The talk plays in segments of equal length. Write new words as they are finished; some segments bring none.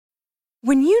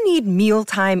When you need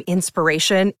mealtime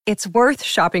inspiration, it's worth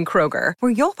shopping Kroger,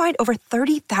 where you'll find over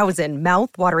 30,000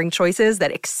 mouth-watering choices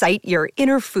that excite your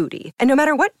inner foodie. And no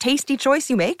matter what tasty choice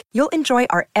you make, you'll enjoy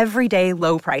our everyday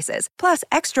low prices, plus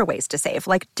extra ways to save,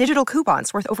 like digital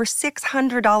coupons worth over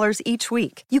 $600 each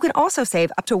week. You can also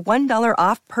save up to $1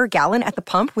 off per gallon at the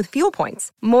pump with fuel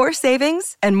points. More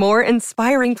savings and more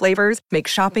inspiring flavors make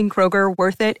shopping Kroger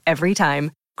worth it every time.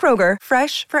 Kroger,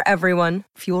 fresh for everyone.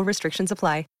 Fuel restrictions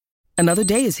apply. Another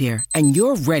day is here, and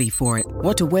you're ready for it.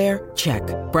 What to wear? Check.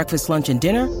 Breakfast, lunch, and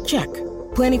dinner? Check.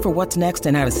 Planning for what's next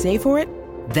and how to save for it?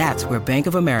 That's where Bank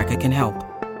of America can help.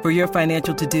 For your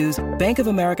financial to-dos, Bank of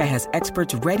America has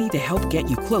experts ready to help get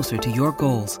you closer to your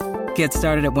goals. Get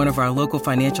started at one of our local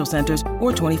financial centers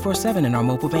or 24/7 in our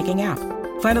mobile banking app.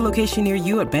 Find a location near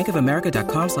you at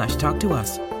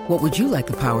bankofamerica.com/talktous. What would you like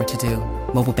the power to do?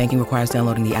 Mobile banking requires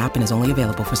downloading the app and is only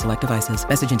available for select devices.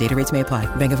 Message and data rates may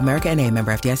apply. Bank of America N.A.,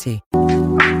 member FDIC.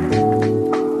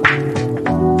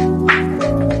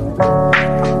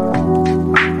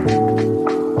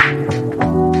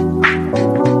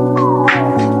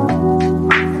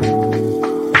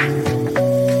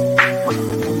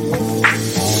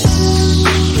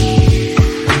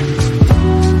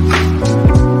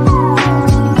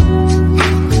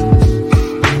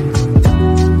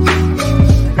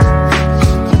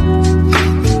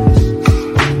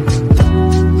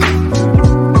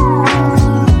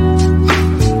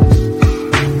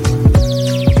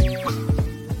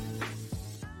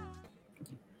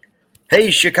 Hey,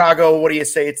 Chicago, what do you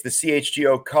say? It's the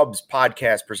CHGO Cubs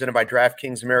podcast presented by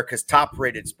DraftKings, America's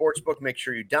top-rated sportsbook. Make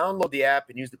sure you download the app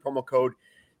and use the promo code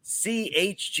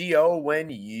CHGO when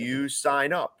you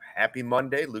sign up. Happy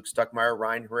Monday. Luke Stuckmeyer,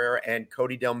 Ryan Herrera, and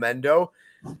Cody Del Mendo.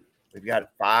 We've got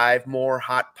 5 more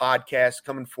hot podcasts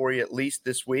coming for you at least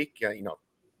this week.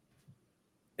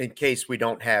 In case we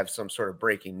don't have some sort of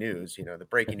breaking news, the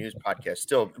breaking news podcast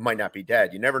still might not be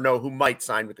dead. You never know who might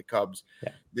sign with the Cubs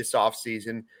this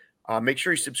offseason. Make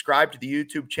sure you subscribe to the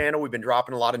YouTube channel. We've been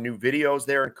dropping a lot of new videos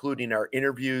there, including our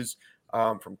interviews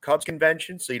from Cubs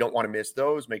convention. So you don't want to miss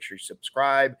those. Make sure you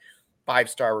subscribe,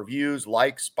 5-star reviews,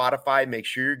 like Spotify. Make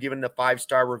sure you're giving the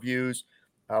 5-star reviews.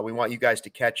 We want you guys to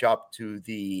catch up to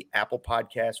the Apple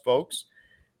Podcast folks.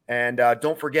 And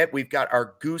don't forget, we've got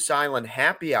our Goose Island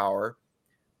happy hour,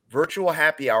 virtual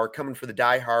happy hour coming for the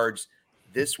diehards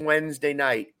this Wednesday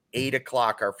night, 8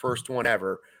 o'clock, our first one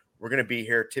ever. We're going to be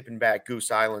here tipping back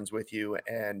Goose Islands with you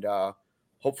and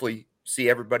hopefully see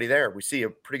everybody there. We see a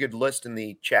pretty good list in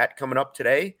the chat coming up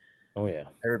today. Oh, yeah.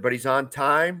 Everybody's on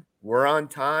time. We're on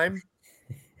time.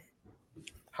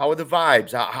 How are the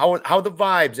vibes? How are the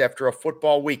vibes after a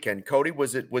football weekend? Cody,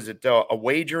 was it a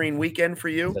wagering weekend for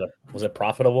you? Was it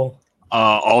profitable?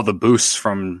 All the boosts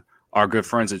from our good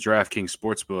friends at DraftKings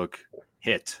Sportsbook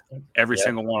hit. Every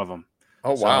single one of them.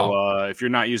 Oh, wow. So if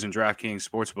you're not using DraftKings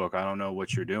Sportsbook, I don't know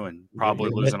what you're doing. Probably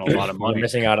losing a lot of money. You're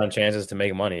missing out on chances to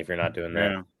make money if you're not doing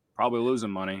that. Yeah, probably losing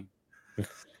money.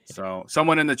 So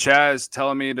someone in the chat is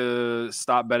telling me to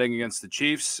stop betting against the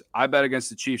Chiefs. I bet against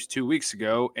the Chiefs 2 weeks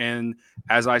ago. And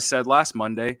as I said last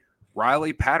Monday,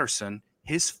 Riley Patterson,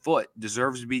 his foot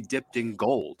deserves to be dipped in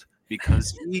gold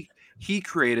because he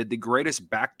created the greatest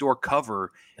backdoor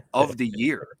cover of the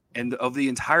year and of the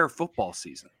entire football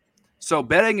season. So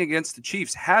betting against the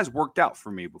Chiefs has worked out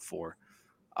for me before.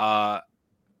 I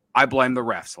blame the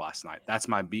refs last night. That's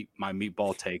my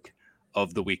meatball take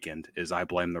of the weekend is I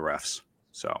blame the refs.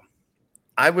 So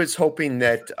I was hoping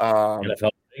that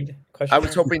the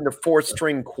fourth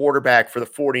string quarterback for the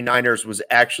 49ers was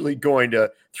actually going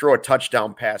to throw a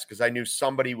touchdown pass because I knew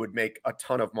somebody would make a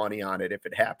ton of money on it if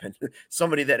it happened.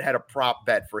 Somebody that had a prop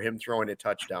bet for him throwing a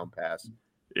touchdown pass.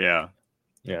 Yeah.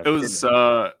 It was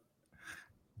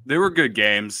they were good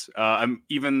games.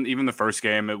 Even the first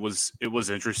game, it was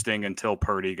interesting until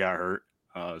Purdy got hurt.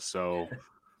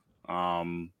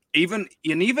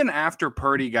 Even after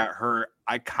Purdy got hurt,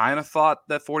 I kind of thought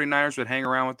that 49ers would hang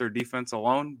around with their defense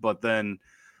alone. But then,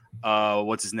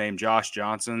 what's his name? Josh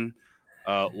Johnson,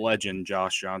 legend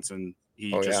Josh Johnson.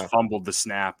 He fumbled the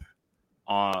snap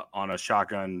on a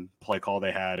shotgun play call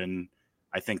they had, and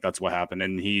I think that's what happened.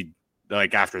 And he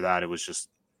after that, it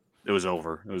was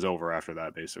over. It was over after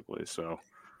that, basically. So,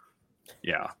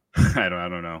 yeah, I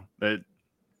don't know.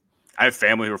 I have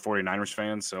family who are 49ers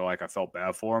fans, so I felt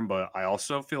bad for them. But I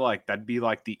also feel like that'd be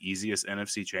the easiest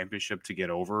NFC championship to get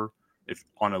over if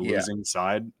on a losing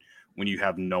side when you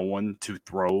have no one to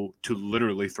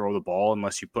literally throw the ball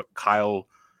unless you put Kyle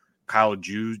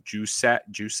Juszczyk.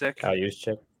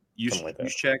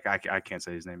 Juszczyk, I can't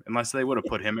say his name, unless they would have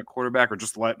put him at quarterback or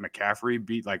just let McCaffrey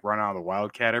run out of the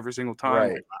Wildcat every single time.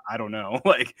 Right. Like, I don't know.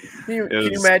 Like, can you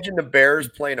imagine the Bears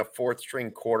playing a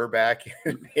fourth-string quarterback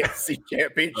in the AFC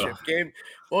Championship game?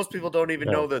 Most people don't even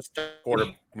know the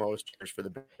quarterback most years for the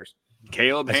Bears.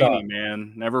 Caleb Haney,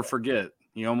 man, never forget.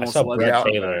 He almost let Brett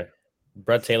Taylor.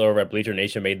 Brett Taylor over at Bleacher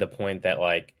Nation made the point that,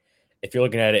 like, if you're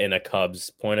looking at it in a Cubs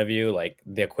point of view, like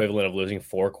the equivalent of losing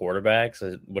 4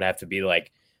 quarterbacks would have to be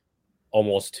like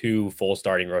almost 2 full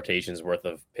starting rotations worth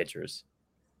of pitchers,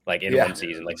 like in one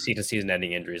season, like season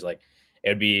ending injuries. Like it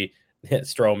would be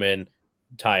Stroman,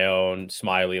 Tyone,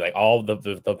 Smiley, like all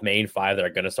the main 5 that are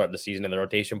going to start the season in the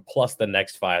rotation, plus the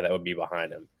next 5 that would be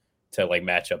behind him to like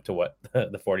match up to what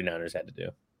the 49ers had to do.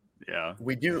 Yeah,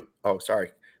 we do. Oh, sorry.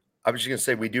 I was just going to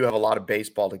say, we do have a lot of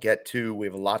baseball to get to. We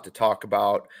have a lot to talk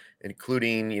about,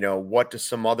 including, what do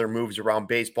some other moves around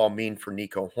baseball mean for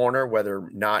Nico Horner, whether or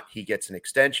not he gets an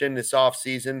extension this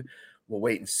offseason. We'll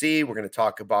wait and see. We're going to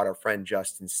talk about our friend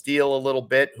Justin Steele a little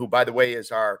bit, who, by the way,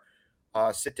 is our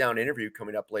sit-down interview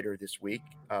coming up later this week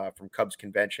from Cubs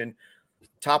Convention.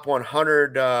 Top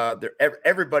 100,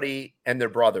 everybody and their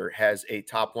brother has a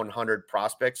top 100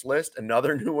 prospects list.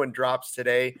 Another new one drops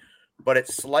today, but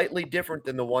it's slightly different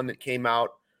than the one that came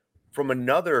out from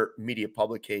another media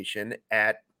publication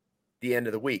at the end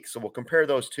of the week. So we'll compare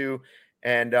those two.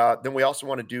 And then we also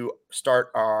want to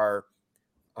start our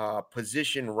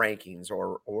position rankings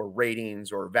or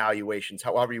ratings or evaluations,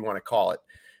 however you want to call it.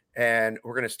 And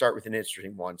we're going to start with an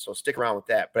interesting one. So stick around with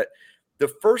that. But the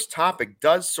first topic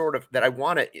does sort of that I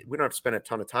want to, we don't have to spend a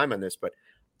ton of time on this, but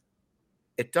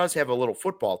it does have a little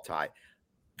football tie.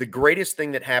 The greatest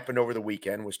thing that happened over the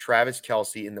weekend was Travis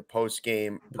Kelce in the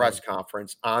post-game press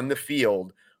conference on the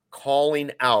field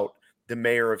calling out the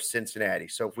mayor of Cincinnati.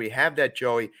 So if we have that,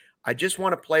 Joey, I just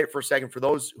want to play it for a second. For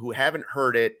those who haven't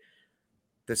heard it,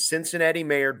 the Cincinnati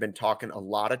mayor had been talking a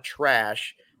lot of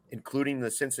trash, including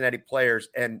the Cincinnati players,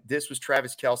 and this was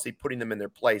Travis Kelce putting them in their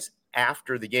place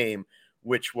after the game,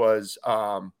 which was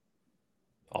awesome.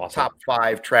 Top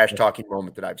 5 trash talking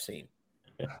moment that I've seen.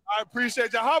 I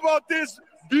appreciate you. How about this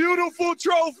beautiful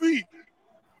trophy?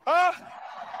 Huh?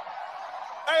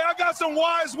 Hey, I got some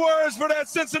wise words for that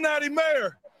Cincinnati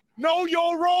mayor. Know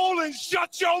your role and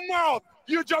shut your mouth,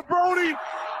 you jabroni.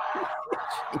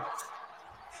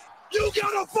 You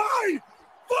gotta fight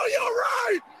for your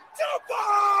right to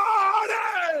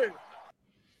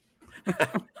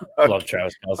party. Love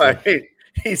Travis Kelce.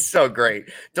 He's so great.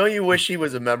 Don't you wish he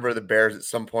was a member of the Bears at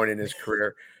some point in his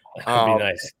career? That'd be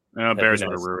nice. Bears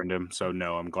would have ruined him. So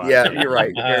no, I'm glad. Yeah, you're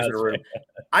right. Bears would have ruined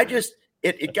him.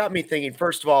 It got me thinking.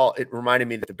 First of all, it reminded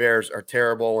me that the Bears are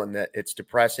terrible and that it's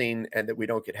depressing and that we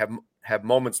don't get have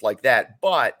moments like that.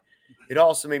 But it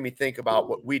also made me think about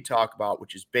what we talk about,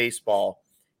 which is baseball.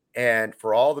 And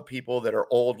for all the people that are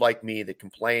old like me that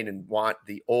complain and want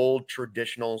the old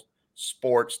traditional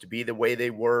sports to be the way they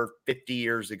were 50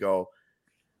 years ago,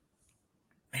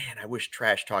 man, I wish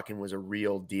trash talking was a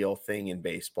real deal thing in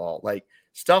baseball. Like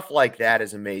stuff like that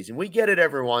is amazing. We get it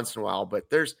every once in a while, but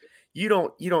you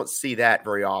don't see that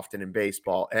very often in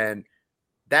baseball. And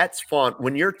that's fun.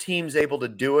 When your team's able to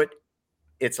do it,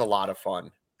 it's a lot of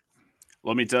fun.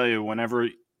 Let me tell you, whenever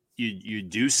you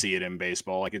do see it in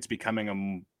baseball, like it's becoming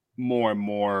a more and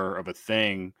more of a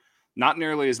thing, not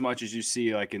nearly as much as you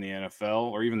see like in the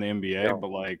NFL or even the NBA, but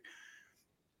like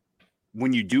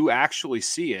when you do actually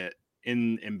see it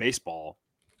in baseball,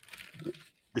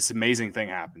 this amazing thing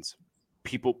happens.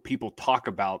 People talk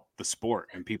about the sport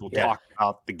and people talk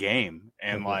about the game,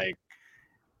 and like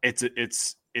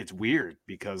it's weird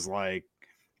because like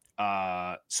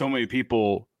so many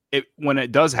people, when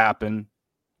it does happen,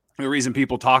 the reason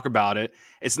people talk about it,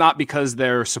 it's not because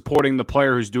they're supporting the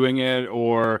player who's doing it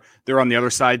or they're on the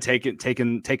other side taking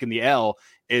the L.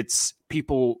 It's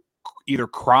people either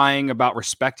crying about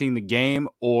respecting the game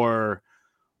or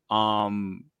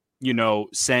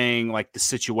saying like the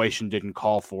situation didn't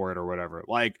call for it or whatever.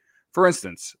 Like, for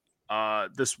instance,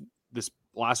 this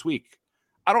last week,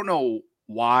 I don't know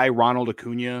why Ronald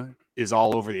Acuna is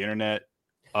all over the internet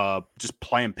just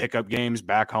playing pickup games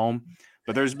back home.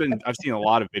 But I've seen a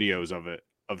lot of videos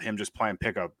of him just playing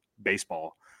pickup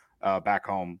baseball back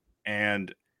home.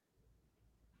 And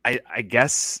I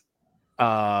guess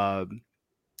I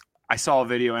saw a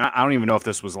video, and I don't even know if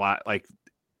this was like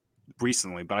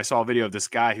recently, but I saw a video of this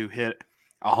guy who hit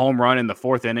a home run in the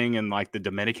 4th inning in like the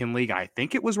Dominican League. I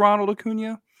think it was Ronald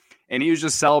Acuna, and he was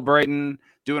just celebrating,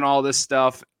 doing all this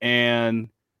stuff. And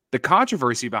the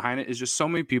controversy behind it is just so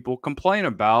many people complain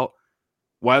about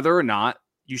whether or not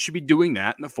you should be doing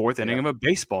that in the 4th inning of a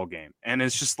baseball game. And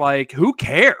it's just like, who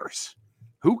cares?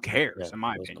 Who cares? Yeah, in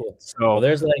my it was opinion. cool. So Well,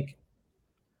 there's like,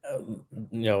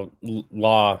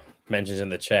 Law mentions in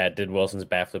the chat, did Wilson's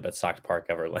bat flip at Sox Park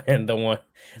ever land? The one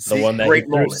that he Great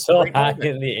threw moment. so Great high moment.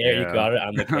 in the air, you Yeah. got it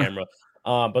on the camera.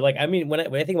 But like, I mean, when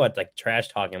I think about like trash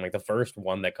talking, like the first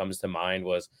one that comes to mind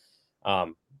was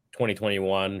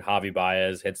 2021. Javi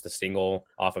Baez hits the single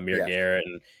off of Amir Yes. Garrett,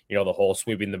 and the whole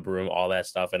sweeping the broom, all that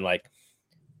stuff, and like.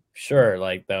 Sure,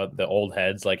 like the old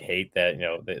heads like hate that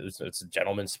it's a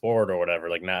gentleman's sport or whatever.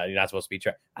 Like, you're not supposed to be.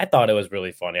 I thought it was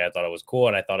really funny. I thought it was cool,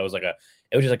 and I thought it was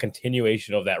just a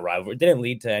continuation of that rivalry. It didn't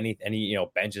lead to any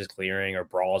benches clearing or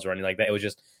brawls or anything like that. It was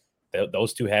just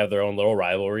those two have their own little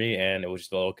rivalry, and it was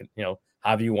just a little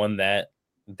Javi won that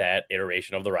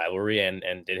iteration of the rivalry and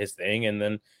did his thing, and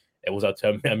then it was up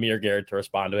to Amir Garrett to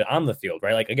respond to it on the field,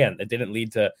 right? Like again, it didn't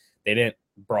lead to they didn't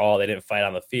brawl, they didn't fight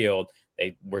on the field.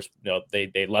 They were,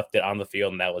 they left it on the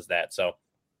field, and that was that. So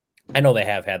I know they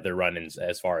have had their run-ins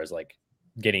as far as like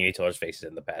getting each other's faces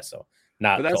in the past. So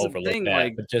not to overlook that,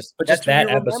 like, but just that's that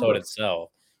what you episode remember.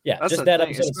 itself. Yeah, That's just the that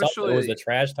thing, episode itself. It was especially- the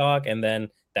trash talk, and then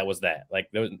that was that. Like,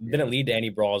 didn't lead to any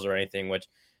brawls or anything. Which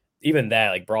even that,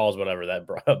 like brawls, whatever,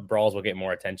 that brawls will get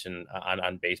more attention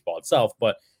on baseball itself.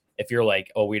 But if you're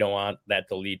like, oh, we don't want that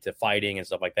to lead to fighting and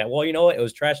stuff like that, well, you know what? It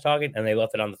was trash talking, and they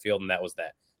left it on the field, and that was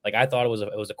that. Like, I thought it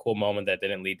was a cool moment that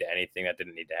didn't lead to anything that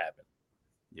didn't need to happen.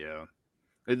 Yeah.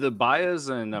 The Baez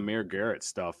and Amir Garrett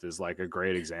stuff is like a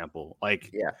great example.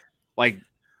 Like, Yeah. like,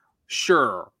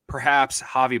 sure, perhaps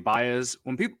Javi Baez,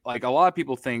 when people, like, a lot of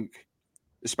people think,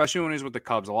 especially when he was with the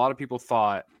Cubs, a lot of people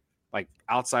thought, like,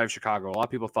 outside of Chicago, a lot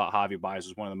of people thought Javi Baez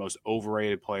was one of the most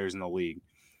overrated players in the league.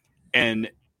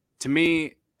 And to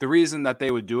me, the reason that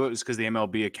they would do it is because the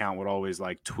MLB account would always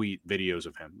like tweet videos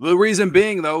of him. The reason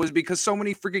being, though, is because so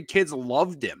many freaking kids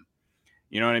loved him.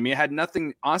 You know what I mean? It had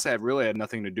nothing, honestly, it really had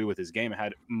nothing to do with his game. It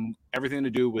had everything to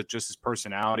do with just his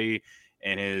personality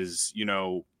and his,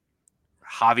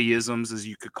 Javiisms, as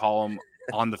you could call them,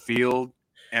 on the field.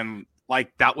 And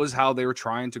like, that was how they were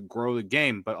trying to grow the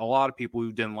game. But a lot of people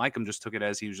who didn't like him just took it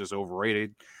as he was just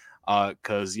overrated.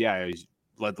 Because, he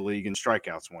led the league in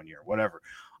strikeouts one year, whatever.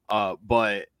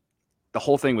 But the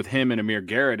whole thing with him and Amir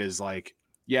Garrett is like,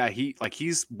 yeah,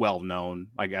 he's well known,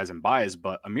 like as in Baez,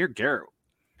 but Amir Garrett,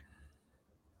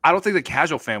 I don't think the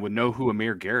casual fan would know who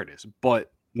Amir Garrett is.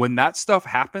 But when that stuff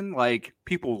happened, like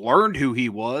people learned who he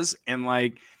was, and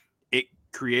like it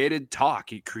created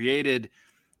talk. It created,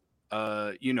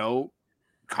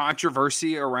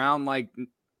 controversy around like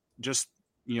just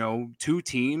two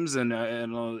teams and I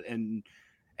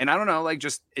don't know, like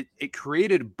just it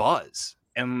created buzz.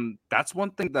 And that's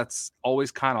one thing that's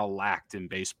always kind of lacked in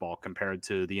baseball compared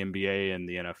to the NBA and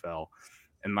the NFL.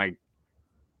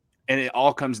 And it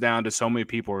all comes down to so many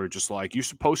people are just like, you're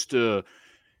supposed to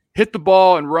hit the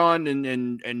ball and run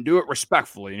and do it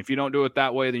respectfully. And if you don't do it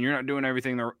that way, then you're not doing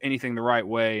anything the right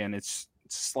way. And it's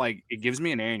just like, it gives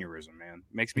me an aneurysm, man.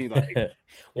 It makes me like,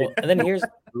 Well, and then here's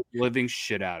living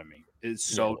shit out of me. It's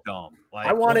so dumb. Like,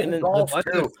 I want it and in then golf let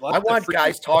the- too. let I the want freaking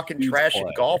guys talking dudes trash in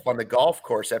play. golf on the golf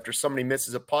course after somebody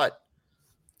misses a putt.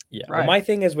 Yeah. Right. Well, my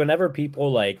thing is whenever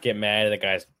people like get mad at the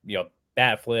guy's,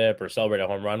 bat flip or celebrate a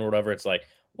home run or whatever, it's like,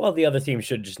 well, the other team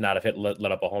should just not have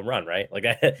let up a home run, right? Like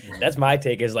that's my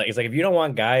take is like, it's like, if you don't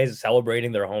want guys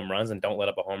celebrating their home runs, then don't let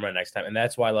up a home run next time. And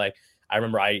that's why, like, I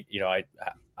remember I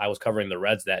was covering the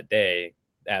Reds that day,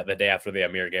 the day after the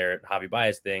Amir Garrett, Javi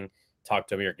Baez thing, talked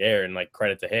to Amir Garrett, and like,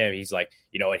 credit to him. He's like,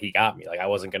 you know what? He got me. Like, I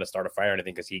wasn't going to start a fire or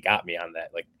anything because he got me on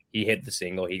that. Like, he hit the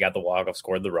single, he got the walk-off,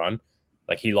 scored the run.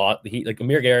 Like,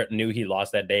 Amir Garrett knew he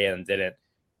lost that day and didn't.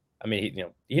 I mean,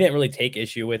 he didn't really take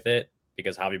issue with it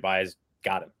because Javi Baez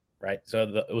got him, right?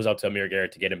 So it was up to Amir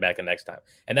Garrett to get him back the next time.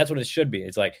 And that's what it should be.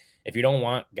 It's like, if you don't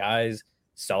want guys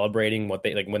celebrating what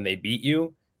they like when they beat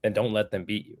you, then don't let them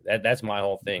beat you. That's my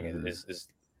whole thing is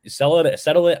settle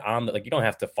it on the, like, you don't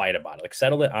have to fight about it. Like,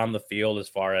 settle it on the field as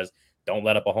far as don't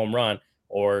let up a home run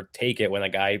or take it when a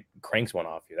guy cranks one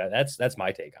off you. That's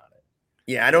my take on it.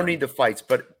 Yeah, I don't need the fights,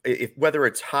 but whether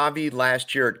it's Javi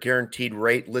last year at Guaranteed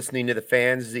Rate, listening to the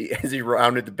fans as he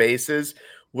rounded the bases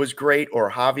was great,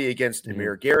 or Javi against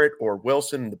Amir Garrett, or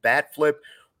Wilson, the bat flip,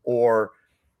 or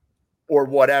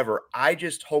whatever. I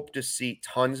just hope to see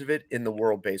tons of it in the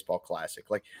World Baseball Classic.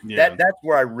 Like that's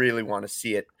where I really want to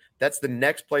see it. That's the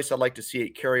next place I'd like to see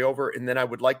it carry over. And then I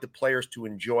would like the players to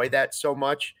enjoy that so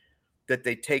much that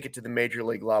they take it to the major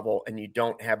league level, and you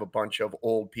don't have a bunch of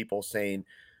old people saying,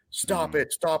 stop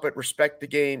it, respect the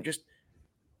game. Just,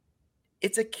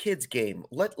 it's a kid's game.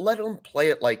 Let them play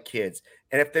it like kids.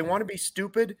 And if they want to be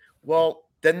stupid, well,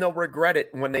 then they'll regret it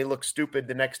when they look stupid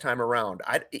the next time around.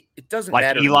 It doesn't like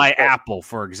matter. Eli Apple,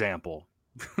 for example.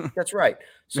 That's right.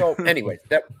 So anyway,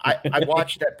 I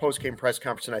watched that post-game press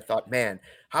conference and I thought, man,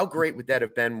 how great would that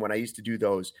have been when I used to do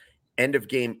those end of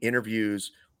game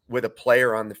interviews with a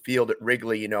player on the field at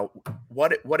Wrigley? You know,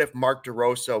 what if Mark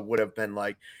DeRosa would have been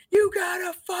like, you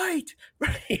gotta fight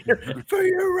for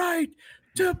your right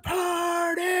to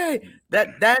party.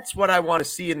 That's what I want to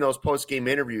see in those post-game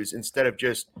interviews instead of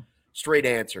just straight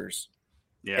answers.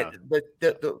 Yeah.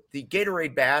 The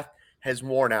Gatorade bath has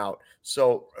worn out.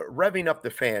 So revving up the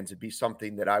fans would be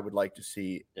something that I would like to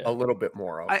see a little bit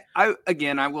more of.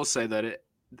 I will say that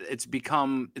it's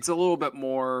a little bit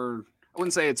more, I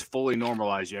wouldn't say it's fully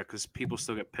normalized yet because people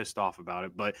still get pissed off about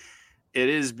it, but it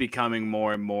is becoming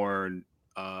more and more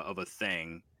of a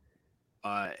thing.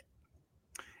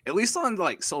 At least on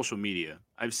like social media.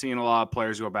 I've seen a lot of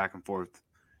players go back and forth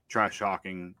trash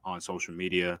talking on social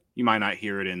media. You might not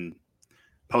hear it in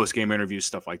post-game interviews,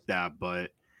 stuff like that,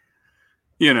 but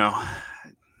you know,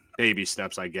 baby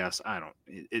steps, I guess. I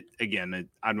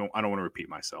don't want to repeat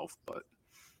myself, but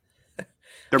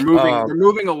they're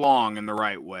moving along in the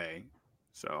right way.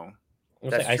 So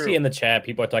I see in the chat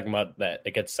people are talking about that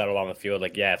it gets settled on the field.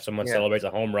 Like, if someone celebrates a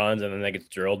home runs and then they get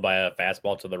drilled by a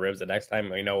fastball to the ribs the next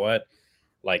time, you know what?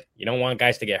 Like, you don't want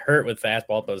guys to get hurt with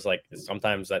fastball, but it's like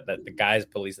sometimes that the guys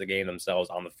police the game themselves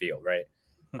on the field, right?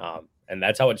 And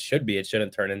that's how it should be. It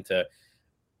shouldn't turn into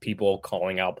people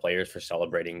calling out players for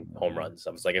celebrating home runs.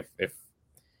 So it's like if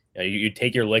you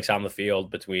take your licks on the field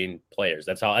between players,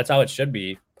 that's how it should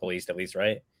be policed, at least,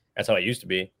 right? That's how it used to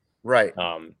be, right?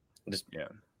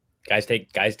 Guys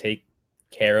take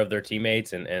care of their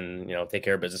teammates and take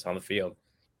care of business on the field.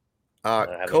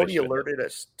 Cody alerted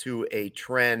us to a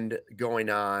trend going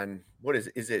on. What is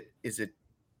it? Is it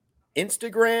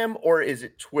Instagram or is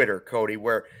it Twitter, Cody,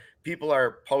 where people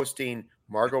are posting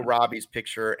Margot Robbie's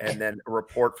picture and then a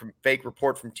fake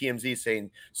report from TMZ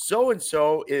saying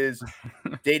so-and-so is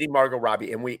dating Margot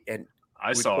Robbie. And we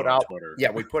saw it on Twitter. Yeah,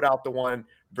 we put out the one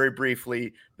very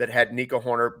briefly that had Nico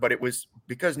Horner, but it was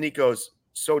because Nico's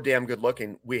so damn good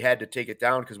looking, we had to take it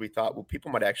down because we thought, well, people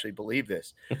might actually believe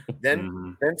this.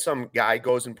 Then some guy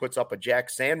goes and puts up a Jack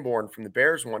Sanborn from the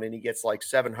Bears one, and he gets like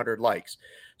 700 likes.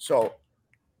 So,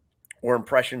 or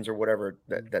impressions or whatever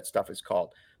that stuff is called.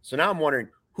 So now I'm wondering,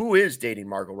 who is dating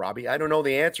Margot Robbie? I don't know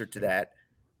the answer to that.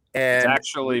 And it's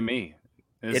actually me.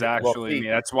 It's actually me.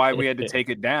 That's why we had to take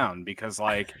it down because,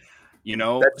 like,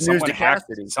 someone hacked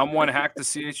the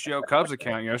CHGO Cubs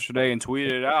account yesterday and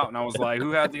tweeted it out. And I was like,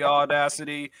 who had the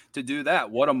audacity to do that?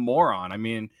 What a moron. I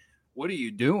mean, what are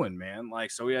you doing, man?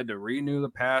 Like, so we had to renew the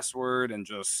password and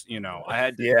just, I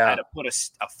had to put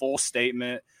a full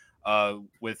statement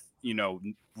with,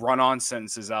 run-on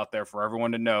sentences out there for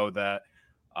everyone to know that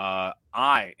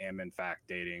I am, in fact,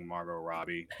 dating Margot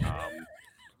Robbie.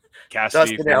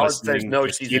 Cassidy, Dustin Allen says no,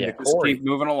 she's in the just keep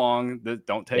moving along.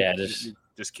 Don't take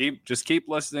Just keep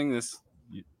listening.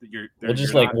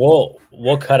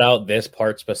 We'll cut out this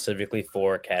part specifically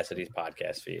for Cassidy's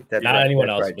podcast feed. Not anyone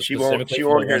else. Right. She won't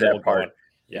hear that part.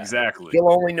 Yeah. Exactly.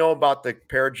 She'll only know about the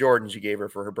pair of Jordans you gave her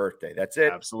for her birthday. That's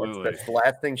it. Absolutely. That's the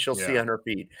last thing she'll see on her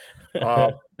feed.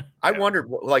 I wondered,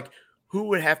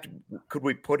 who could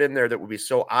we put in there that would be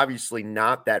so obviously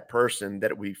not that person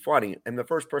that it would be funny? And the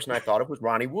first person I thought of was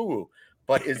Ronnie Woo.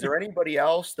 But is there anybody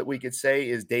else that we could say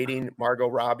is dating Margot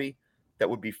Robbie that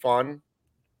would be fun?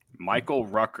 Michael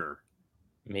Rucker.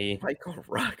 Me. Michael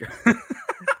Rucker.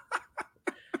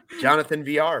 Jonathan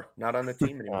VR, not on the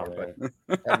team anymore.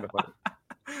 But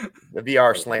the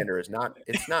VR slander is not fair.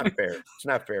 It's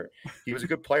not fair. He was a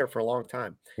good player for a long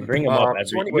time. We bring him up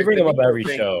every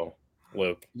show,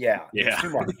 Luke. Yeah. It's too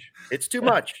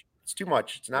much. It's too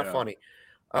much. It's not funny.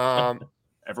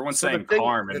 Everyone's saying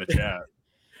Carm in the chat.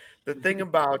 The thing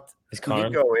about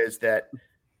Nico is that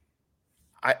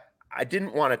I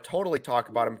didn't want to totally talk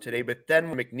about him today, but then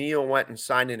when McNeil went and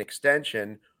signed an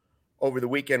extension over the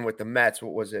weekend with the Mets,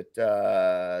 what was it,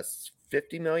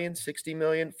 50 million, 60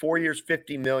 million, 4 years,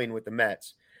 50 million with the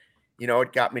Mets.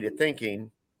 It got me to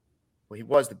thinking, well, he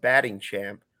was the batting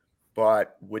champ,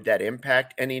 but would that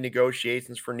impact any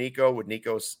negotiations for Nico? Would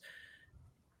Nico's –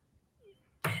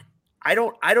 I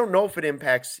don't know if it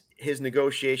impacts his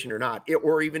negotiation or not,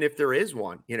 or even if there is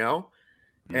one,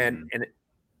 and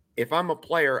if I'm a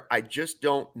player, I just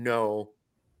don't know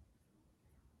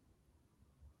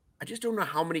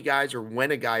how many guys or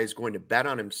when a guy is going to bet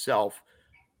on himself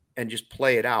and just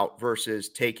play it out versus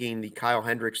taking the Kyle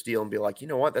Hendricks deal and be like, you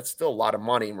know what, that's still a lot of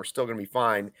money and we're still going to be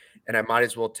fine. And I might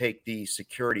as well take the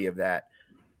security of that.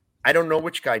 I don't know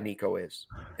which guy Nico is.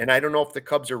 And I don't know if the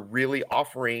Cubs are really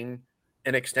offering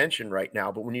an extension right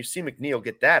now. But when you see McNeil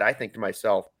get that, I think to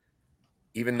myself,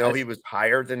 even though he was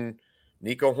higher than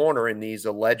Nico Horner in these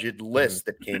alleged lists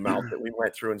that came out that we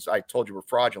went through and I told you were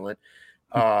fraudulent.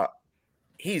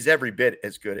 He's every bit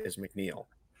as good as McNeil.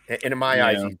 And in my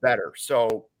eyes, he's better.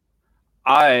 So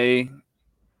I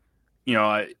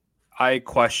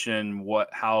question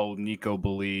how Nico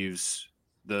believes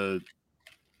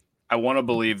I want to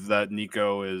believe that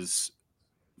Nico is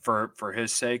for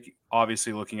his sake,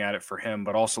 obviously looking at it for him,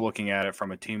 but also looking at it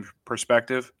from a team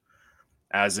perspective,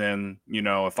 as in,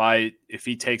 if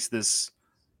he takes this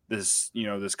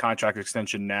contract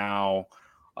extension now,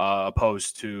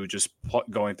 opposed to just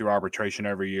going through arbitration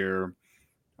every year,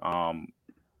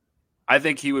 I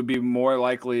think he would be more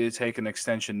likely to take an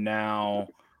extension now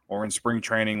or in spring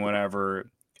training,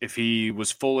 whenever, if he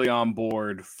was fully on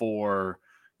board for,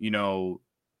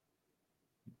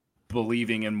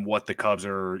 believing in what the Cubs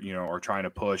are trying to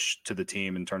push to the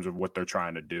team in terms of what they're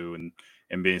trying to do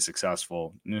and being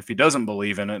successful. And if he doesn't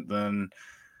believe in it, then,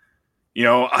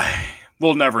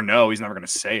 we'll never know. He's never going to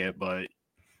say it, but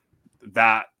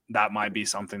that might be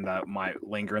something that might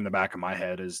linger in the back of my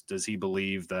head is, does he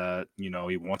believe that,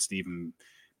 he wants to even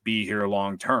be here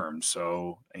long term?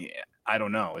 So I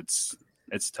don't know. It's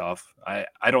tough. I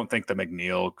don't think the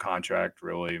McNeil contract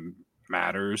really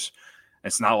matters.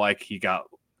 It's not like he got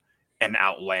an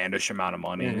outlandish amount of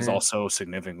money. Mm-hmm. He's also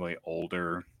significantly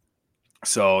older.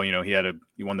 So, he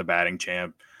won the batting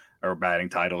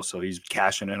title. So he's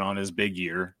cashing in on his big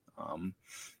year.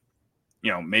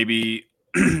 Maybe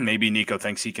Nico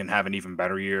thinks he can have an even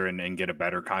better year and get a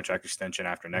better contract extension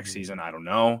after next season. I don't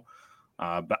know.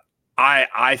 But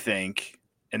I think,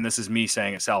 and this is me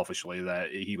saying it selfishly,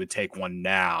 that he would take one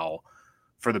now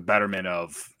for the betterment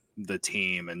of the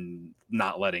team and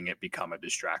not letting it become a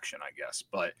distraction, I guess.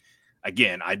 But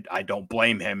again, I don't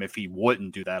blame him if he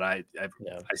wouldn't do that. I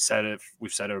said it.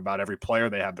 We've said it about every player.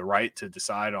 They have the right to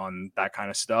decide on that kind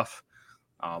of stuff.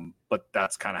 But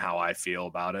that's kind of how I feel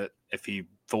about it. If he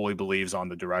fully believes on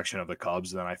the direction of the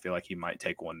Cubs, then I feel like he might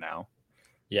take one now.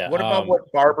 Yeah. What about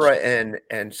what Barbara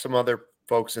and some other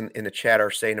folks in the chat are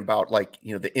saying about,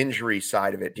 the injury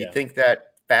side of it? Do you think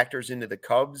that factors into the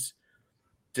Cubs'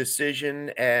 decision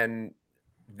and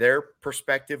their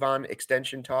perspective on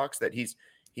extension talks, that he's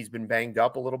been banged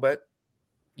up a little bit?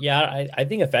 Yeah, I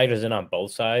think it factors in on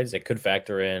both sides. It could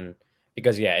factor in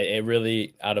because, it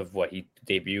really, out of what he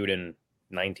debuted in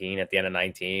 19, at the end of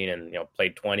 19, and,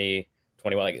 played 20,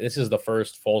 21. Like, this is the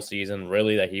first full season,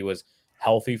 really, that he was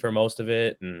healthy for most of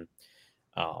it. And,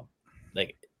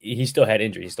 he still had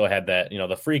injury. He still had that,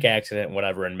 the freak accident,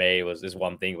 whatever, in May is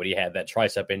one thing, but he had that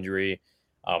tricep injury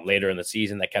later in the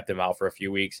season that kept him out for a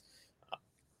few weeks.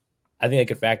 I think it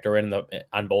could factor in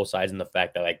on both sides in the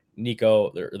fact that,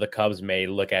 Nico, the Cubs may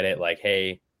look at it like,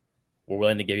 hey, we're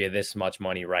willing to give you this much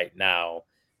money right now.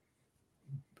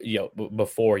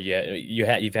 Before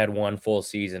you've had one full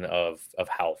season of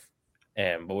health,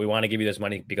 but we want to give you this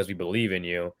money because we believe in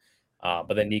you.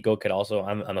 But then Nico could also,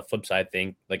 on the flip side,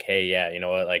 think like, hey, you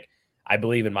know what, I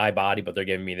believe in my body, but they're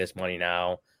giving me this money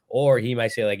now. Or he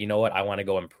might say, you know what, I want to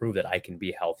go and prove that I can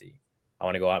be healthy. I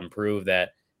want to go out and prove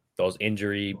that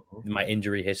my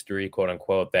injury history, quote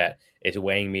unquote, that is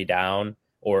weighing me down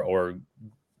or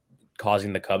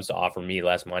causing the Cubs to offer me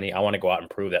less money. I want to go out and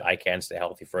prove that I can stay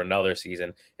healthy for another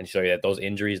season and show you that those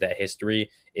injuries, that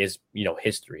history is,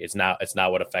 history. It's not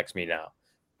what affects me now.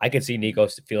 I could see Nico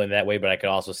feeling that way, but I could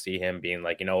also see him being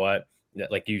like, you know what,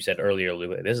 like you said earlier,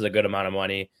 Lou, this is a good amount of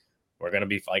money. We're going to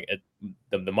be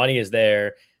the money is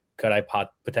there. Could I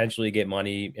potentially get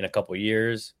money in a couple of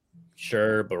years?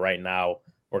 Sure. But right now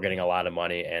we're getting a lot of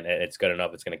money and it's good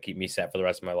enough. It's going to keep me set for the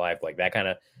rest of my life. Like that kind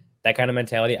of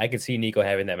mentality. I could see Nico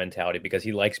having that mentality because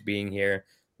he likes being here,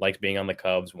 likes being on the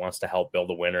Cubs, wants to help build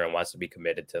a winner and wants to be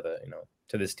committed to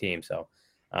to this team. So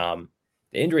the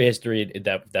injury history, it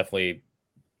definitely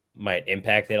might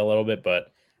impact it a little bit,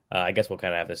 but I guess we'll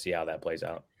kind of have to see how that plays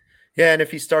out. Yeah. And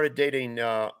if he started dating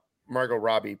Margot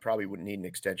Robbie, probably wouldn't need an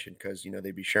extension because,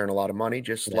 they'd be sharing a lot of money,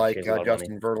 just like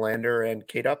Justin Verlander and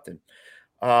Kate Upton.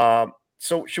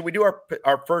 So should we do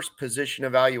our first position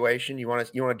evaluation? You want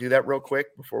to do that real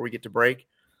quick before we get to break?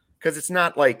 Because it's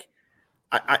not like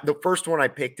the first one I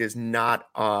picked is not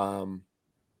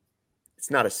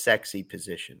it's not a sexy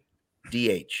position.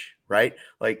 DH, right?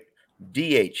 Like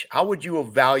DH. How would you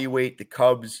evaluate the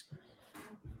Cubs?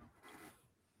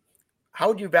 How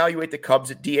would you evaluate the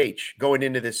Cubs at DH going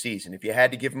into this season? If you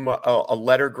had to give them a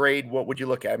letter grade, what would you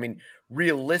look at? I mean,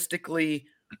 realistically,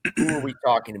 who are we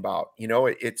talking about?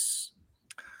 It's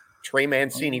Trey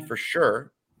Mancini for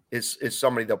sure is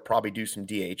somebody they'll probably do some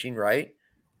DHing, right?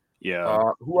 Yeah.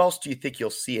 Who else do you think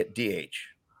you'll see at DH?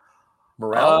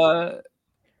 Morel?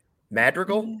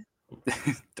 Madrigal?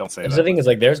 Don't say That's that. the thing is,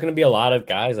 like, there's going to be a lot of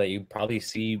guys that you probably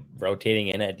see rotating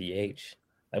in at DH,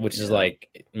 which is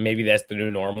like maybe that's the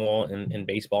new normal in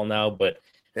baseball now. But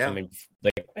Yeah. I mean,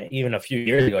 like even a few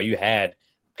years ago, you had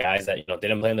guys that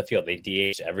didn't play in the field; they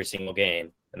DH every single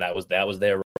game, and that was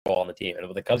their role on the team. And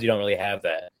with the Cubs, you don't really have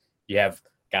that. You have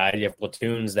guys, you have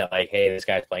platoons that like, hey, this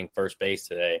guy's playing first base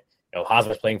today.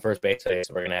 Hosmer's playing first base today,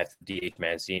 so we're gonna have to DH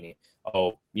Mancini.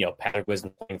 Oh, Patrick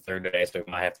Wisdom playing third today, so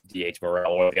we might have to DH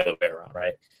Morel or the other way around,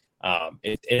 right?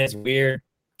 It is weird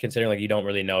considering like you don't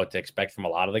really know what to expect from a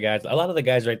lot of the guys. A lot of the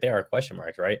guys right there are question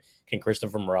marks, right? Can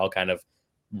Christopher Morel kind of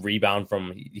rebound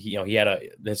from he had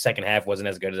the second half wasn't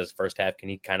as good as his first half? Can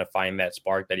he kind of find that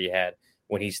spark that he had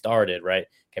when he started, right?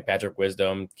 Can Patrick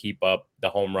Wisdom keep up the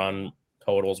home run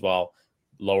totals while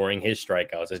lowering his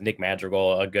strikeouts? Is Nick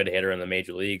Madrigal a good hitter in the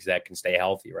major leagues that can stay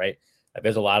healthy, right? Like,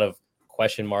 there's a lot of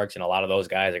question marks, and a lot of those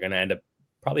guys are going to end up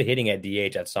probably hitting at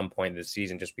DH at some point this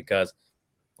season just because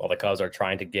the Cubs are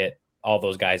trying to get all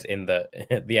those guys in the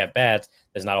at-bats.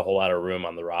 There's not a whole lot of room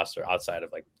on the roster outside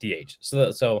of like DH.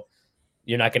 So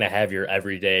you're not going to have your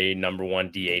everyday number one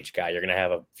DH guy. You're going to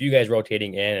have a few guys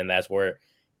rotating in, and that's where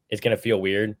it's going to feel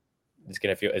weird. It's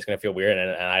going to feel weird,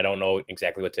 and I don't know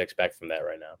exactly what to expect from that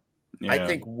right now. Yeah. I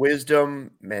think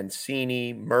Wisdom,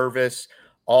 Mancini, Mervis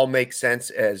all make sense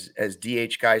as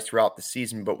DH guys throughout the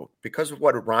season. But because of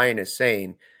what Ryan is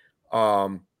saying,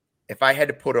 if I had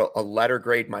to put a letter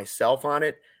grade myself on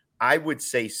it, I would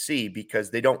say C,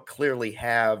 because they don't clearly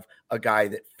have a guy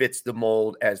that fits the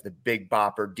mold as the big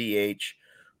bopper DH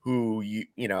who,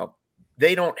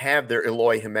 they don't have their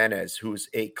Eloy Jimenez, who's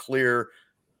a clear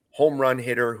home run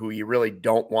hitter who you really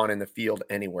don't want in the field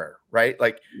anywhere, right?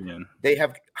 Like they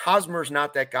have Hosmer's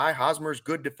not that guy. Hosmer's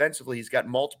good defensively. He's got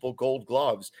multiple gold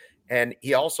gloves, and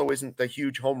he also isn't the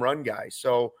huge home run guy.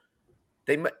 So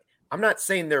I'm not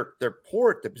saying they're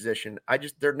poor at the position.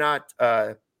 They're not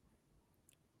the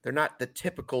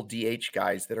typical DH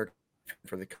guys that are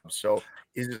for the Cubs. So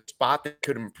is it a spot that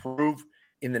could improve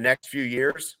in the next few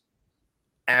years?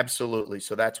 Absolutely.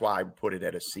 So that's why I put it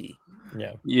at a C.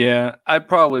 Yeah, I'd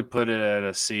probably put it at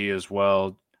a C as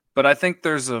well. But I think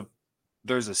there's a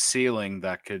ceiling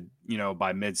that could,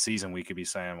 by mid-season we could be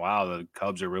saying, wow, the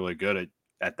Cubs are really good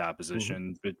at that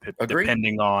position,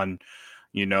 depending on,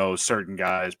 certain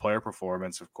guys' player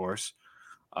performance, of course.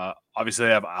 Obviously,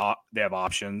 they have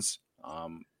options.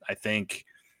 I think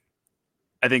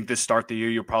to start the year,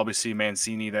 you'll probably see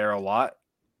Mancini there a lot.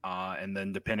 And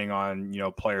then depending on,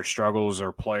 player struggles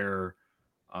or player,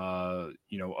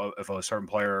 if a certain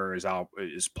player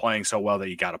is playing so well that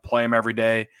you got to play him every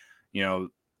day,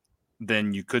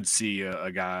 then you could see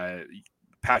a guy,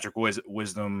 Patrick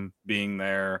Wisdom being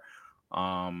there.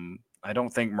 I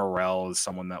don't think Morel is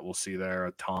someone that we'll see there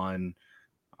a ton.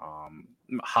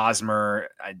 Hosmer,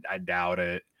 I doubt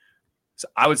it. So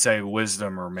I would say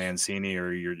Wisdom or Mancini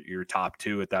are your top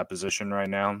two at that position right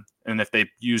now. And if they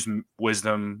use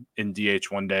Wisdom in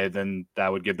DH one day, then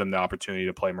that would give them the opportunity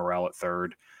to play Morel at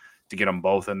third to get them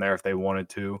both in there if they wanted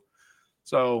to.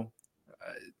 So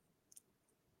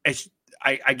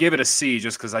I give it a C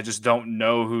just because I just don't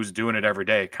know who's doing it every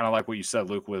day. Kind of like what you said,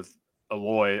 Luke, with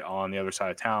Eloy on the other side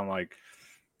of town. Like,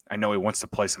 I know he wants to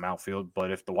play some outfield,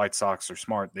 but if the White Sox are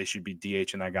smart, they should be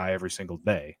DHing that guy every single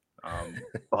day.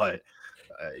 But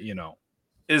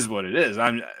is what it is.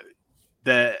 I'm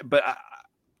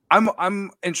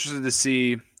interested to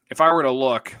see if I were to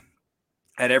look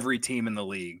at every team in the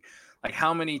league, like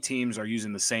how many teams are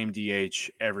using the same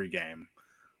DH every game.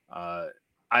 I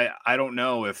don't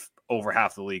know if over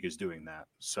half the league is doing that.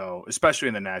 So especially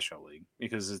in the National League,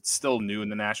 because it's still new in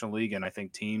the National League, and I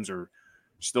think teams are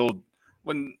still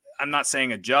I'm not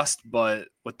saying adjust, but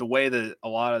with the way that a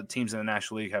lot of teams in the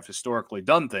National League have historically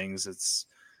done things, it's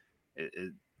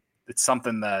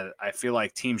something that I feel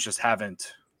like teams just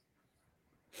haven't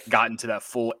gotten to that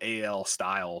full AL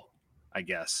style, I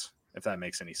guess, if that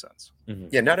makes any sense. Mm-hmm.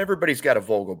 Yeah, not everybody's got a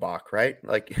Vogelbach, right?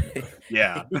 Like,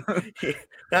 yeah,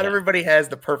 not everybody has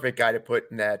the perfect guy to put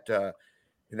in that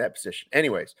position.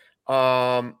 Anyways,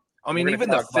 I mean, even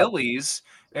the Phillies,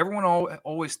 everyone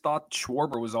always thought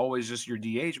Schwarber was always just your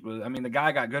DH, but I mean, the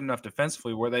guy got good enough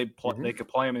defensively where they could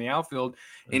play him in the outfield.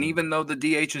 Mm-hmm. And even though the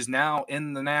DH is now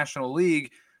in the National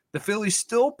League, the Phillies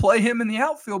still play him in the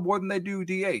outfield more than they do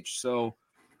DH. So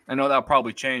I know that'll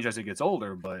probably change as it gets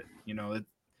older, but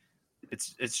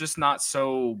it's just not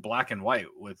so black and white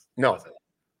with it.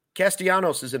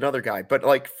 Castellanos is another guy, but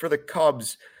like for the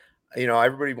Cubs,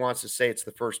 everybody wants to say it's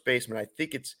the first baseman. I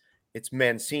think it's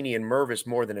Mancini and Mervis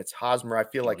more than it's Hosmer. I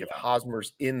feel like if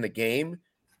Hosmer's in the game,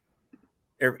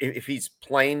 if he's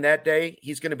playing that day,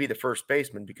 he's going to be the first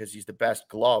baseman because he's the best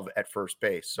glove at first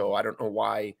base. So I don't know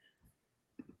why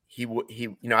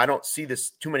I don't see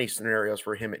this too many scenarios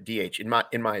for him at DH in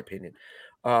my opinion.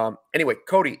 Anyway,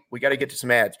 Cody, we got to get to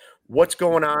some ads. What's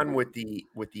going on with the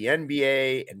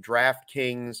NBA and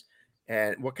DraftKings,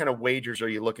 and what kind of wagers are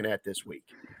you looking at this week?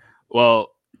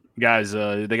 Well, guys,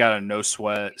 they got a no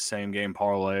sweat same game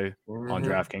parlay on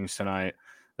DraftKings tonight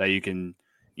that you can,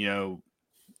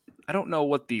 I don't know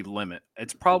what the limit.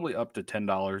 It's probably up to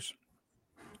 $10.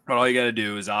 But all you got to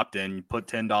do is opt in. You put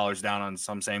 $10 down on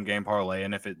some same game parlay,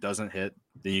 and if it doesn't hit,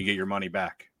 then you get your money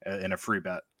back in a free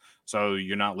bet. So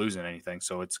you're not losing anything.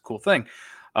 So it's a cool thing.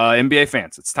 NBA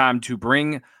fans, it's time to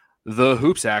bring the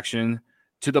hoops action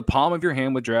to the palm of your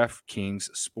hand with DraftKings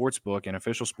Sportsbook, an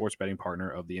official sports betting partner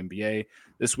of the NBA.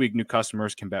 This week, new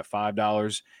customers can bet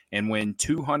 $5 and win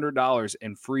 $200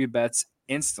 in free bets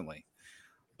instantly.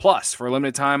 Plus, for a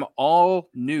limited time, all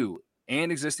new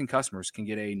and existing customers can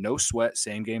get a no-sweat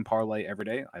same-game parlay every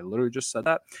day. I literally just said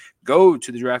that. Go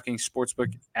to the DraftKings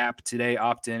Sportsbook app today,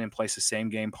 opt in, and place a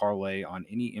same-game parlay on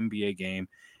any NBA game.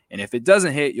 And if it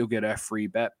doesn't hit, you'll get a free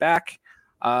bet back.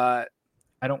 I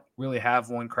don't really have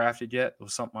one crafted yet. It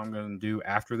was something I'm going to do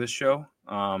after this show.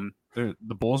 The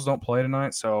Bulls don't play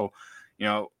tonight, so,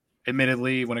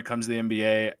 admittedly, when it comes to the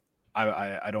NBA,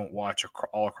 I don't watch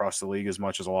all across the league as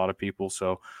much as a lot of people.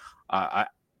 So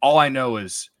all I know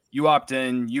is you opt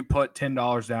in, you put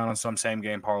 $10 down on some same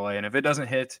game parlay, and if it doesn't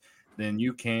hit, then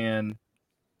you can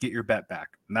get your bet back.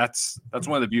 And that's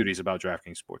one of the beauties about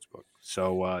DraftKings Sportsbook.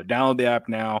 So download the app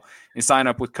now and sign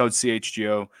up with code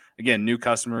CHGO. Again, new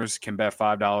customers can bet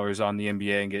 $5 on the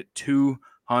NBA and get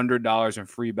 $200 in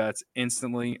free bets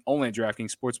instantly. Only at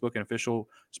DraftKings Sportsbook, an official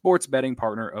sports betting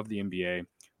partner of the NBA,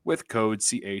 with code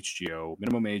CHGO.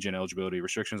 Minimum age and eligibility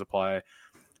restrictions apply.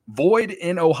 Void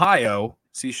in Ohio.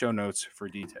 See show notes for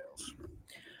details.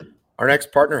 Our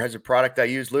next partner has a product I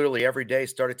use literally every day.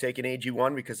 Started taking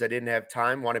AG1 because I didn't have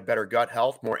time, wanted better gut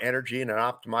health, more energy, and an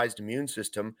optimized immune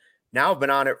system. Now I've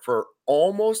been on it for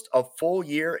almost a full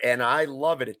year, and I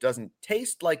love it. It doesn't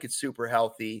taste like it's super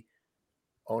healthy.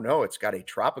 Oh, no, it's got a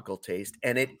tropical taste,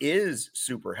 and it is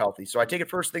super healthy. So I take it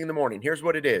first thing in the morning. Here's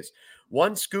what it is.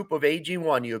 1 scoop of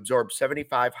AG1, you absorb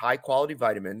 75 high-quality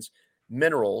vitamins,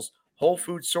 minerals, whole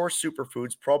food source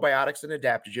superfoods, probiotics, and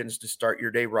adaptogens to start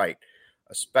your day right.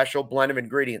 A special blend of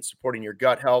ingredients supporting your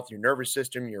gut health, your nervous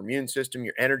system, your immune system,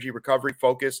 your energy, recovery,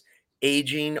 focus,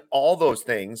 aging, all those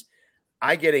things.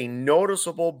 I get a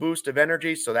noticeable boost of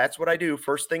energy, so that's what I do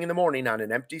first thing in the morning on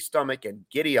an empty stomach and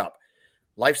giddy up.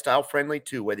 Lifestyle friendly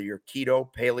too, whether you're keto,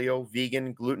 paleo,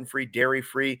 vegan, gluten-free,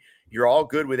 dairy-free, you're all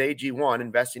good with AG1,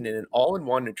 investing in an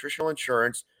all-in-one nutritional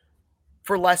insurance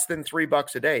for less than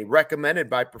 $3 a day, recommended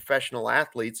by professional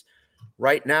athletes.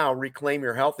 Right now, reclaim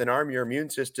your health and arm your immune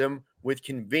system with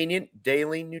convenient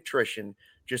daily nutrition.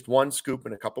 Just 1 scoop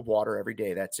in a cup of water every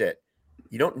day. That's it.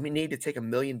 You don't need to take a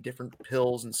million different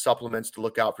pills and supplements to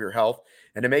look out for your health.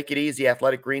 And to make it easy,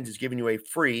 Athletic Greens is giving you a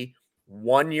free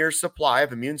 1-year supply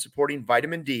of immune-supporting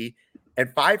vitamin D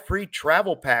and 5 free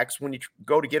travel packs when you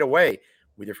go to get away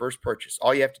with your first purchase.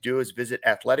 All you have to do is visit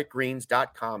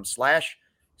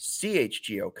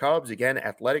athleticgreens.com/CHGO Cubs. Again,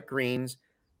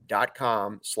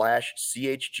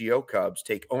 athleticgreens.com/CHGO Cubs.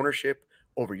 Take ownership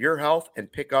over your health and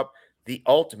pick up the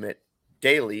ultimate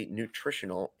daily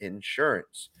nutritional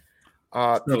insurance.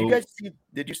 Did you guys see?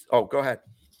 Oh, go ahead.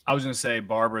 I was going to say,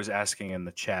 Barbara's asking in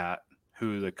the chat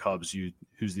who's the Cubs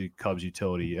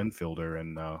utility infielder,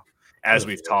 and as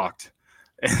we've talked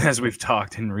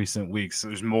in recent weeks,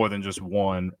 there's more than just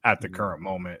one at the current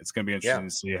moment. It's going to be interesting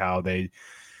to see how they,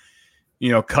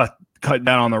 cut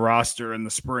down on the roster in the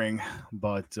spring.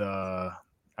 But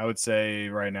I would say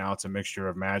right now it's a mixture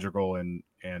of Madrigal and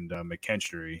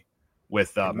McKinstry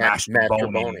with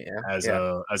Mastrobuoni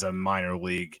as a minor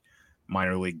league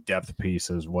depth piece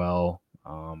as well.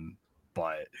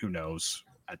 But who knows?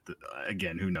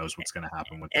 Who knows what's going to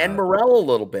happen with and that. Morel a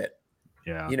little bit.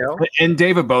 Yeah. And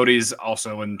David Bodie's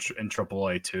also in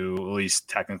AAA too, at least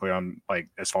technically on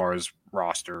as far as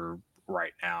roster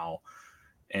right now.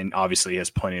 And obviously he has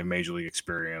plenty of major league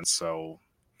experience. So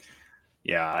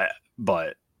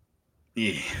but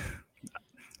they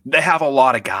have a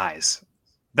lot of guys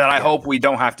that I hope we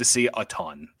don't have to see a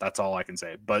ton. That's all I can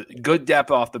say. But good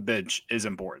depth off the bench is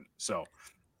important. So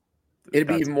it'd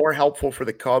be even more helpful for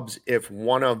the Cubs if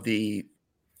one of the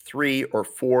 3 or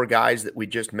 4 guys that we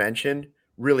just mentioned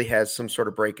really has some sort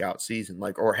of breakout season,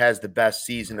 or has the best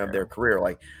season of their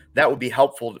career. That would be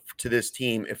helpful to this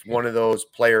team if one of those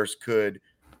players could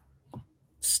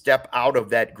step out of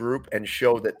that group and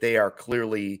show that they are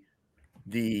clearly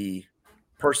the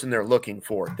person they're looking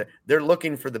for. They're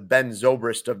looking for the Ben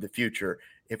Zobrist of the future.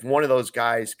 If one of those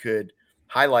guys could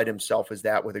highlight himself as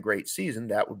that with a great season,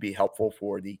 that would be helpful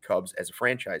for the Cubs as a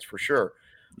franchise for sure.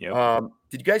 Yep.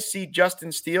 Did you guys see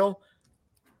Justin Steele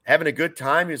having a good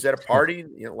time? He was at a party,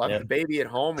 left the baby at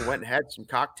home and went and had some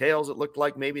cocktails. It looked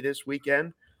like maybe this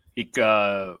weekend.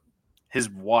 His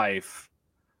wife,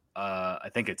 I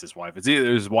think it's his wife. It's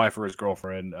either his wife or his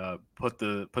girlfriend. Put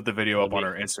the video up on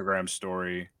her Instagram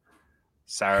story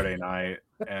Saturday night,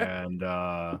 and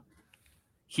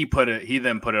he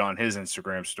then put it on his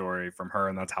Instagram story from her,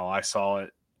 and that's how I saw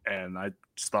it. And I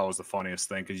just thought it was the funniest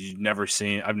thing because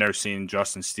I've never seen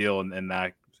Justin Steele in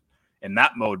that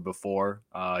mode before.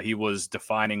 He was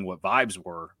defining what vibes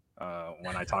were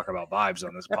when I talk about vibes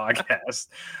on this podcast.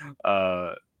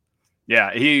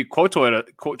 Yeah, he quote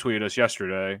tweeted us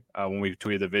yesterday when we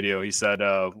tweeted the video. He said,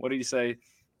 "What did he say?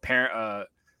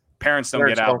 Parents don't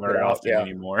get out very often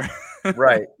anymore."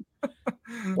 Right.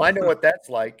 Well, I know what that's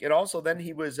like. And also, then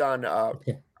he was on our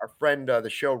friend, the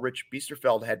show, Rich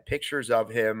Biesterfeld, had pictures of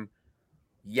him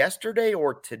yesterday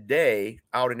or today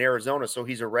out in Arizona. So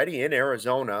he's already in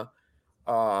Arizona.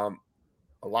 A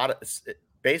lot of,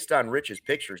 based on Rich's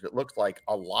pictures, it looks like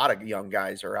a lot of young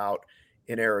guys are out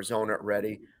in Arizona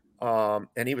already.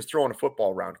 And he was throwing a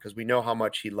football around because we know how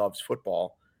much he loves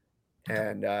football.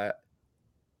 And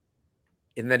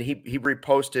then he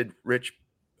reposted Rich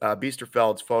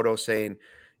Biesterfeld's photo saying,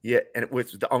 yeah, and it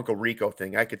was the Uncle Rico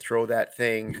thing. I could throw that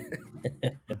thing.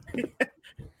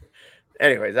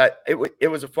 Anyways, it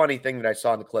was a funny thing that I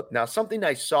saw in the clip. Now, something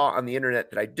I saw on the internet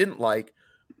that I didn't like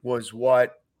was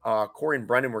what Corey and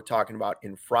Brendan were talking about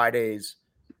in Friday's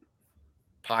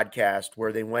podcast,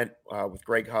 where they went with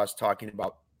Greg Huss talking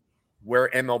about where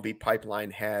MLB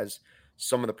Pipeline has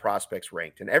some of the prospects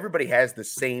ranked. And everybody has the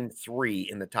same 3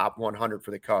 in the top 100 for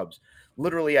the Cubs.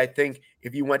 Literally, I think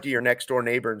if you went to your next door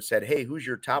neighbor and said, hey, who's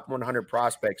your top 100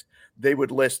 prospects? They would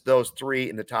list those 3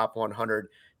 in the top 100,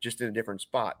 just in a different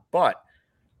spot. But,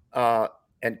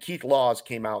 and Keith Laws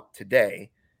came out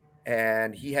today,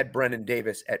 and he had Brendan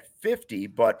Davis at 50.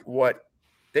 But what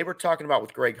they were talking about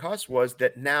with Greg Huss was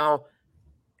that now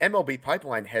MLB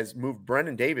Pipeline has moved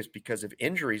Brendan Davis because of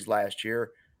injuries last year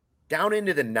down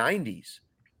into the 90s.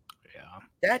 Yeah.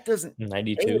 That doesn't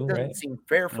 92, doesn't seem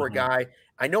fair for a guy.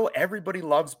 I know everybody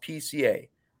loves PCA,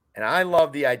 and I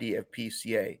love the idea of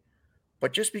PCA.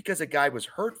 But just because a guy was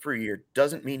hurt for a year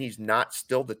doesn't mean he's not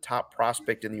still the top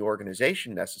prospect in the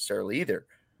organization necessarily either.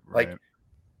 Right. Like,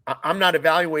 I'm not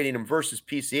evaluating him versus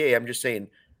PCA. I'm just saying,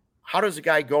 how does a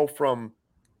guy go from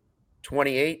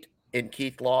 28 in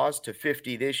Keith Laws to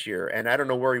 50 this year? And I don't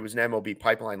know where he was in MLB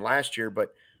Pipeline last year,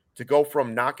 but to go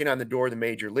from knocking on the door of the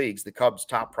major leagues, the Cubs'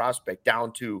 top prospect,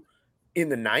 down to in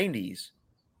the 90s,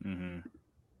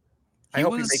 I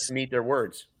hope they can meet their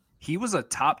words. He was a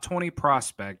top 20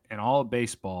 prospect in all of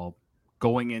baseball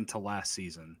going into last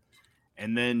season,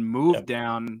 and then moved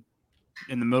down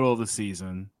in the middle of the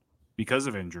season because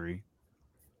of injury.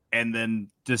 And then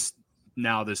just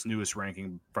now this newest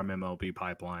ranking from MLB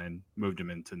Pipeline moved him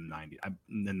into the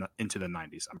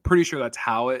 90s. I'm pretty sure that's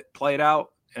how it played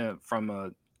out from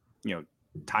a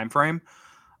time frame.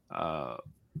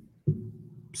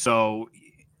 So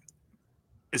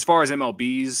as far as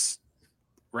MLB's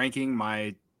ranking,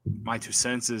 my 2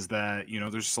 cents is that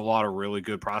there's just a lot of really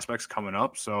good prospects coming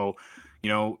up. So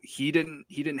he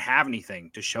didn't have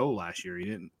anything to show last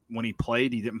year. When he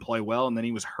played, he didn't play well, and then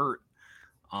he was hurt.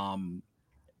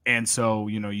 And so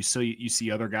you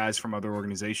see other guys from other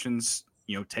organizations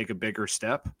take a bigger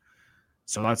step.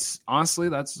 So that's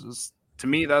just, to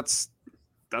me, that's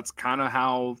kind of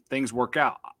how things work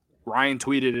out. Ryan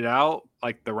tweeted it out,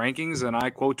 like the rankings, and I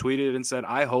quote tweeted and said,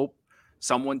 I hope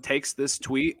someone takes this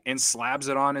tweet and slabs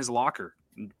it on his locker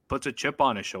and puts a chip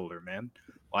on his shoulder, man.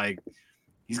 Like,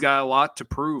 he's got a lot to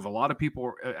prove. A lot of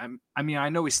people, I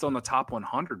know he's still in the top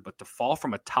 100, but to fall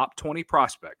from a top 20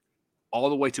 prospect all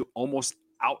the way to almost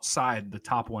outside the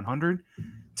top 100,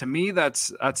 to me,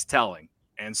 that's telling.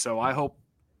 And so I hope,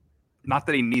 not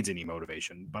that he needs any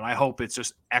motivation, but I hope it's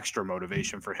just extra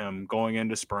motivation for him going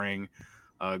into spring.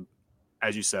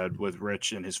 As you said, with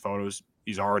Rich and his photos,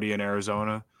 he's already in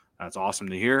Arizona. That's awesome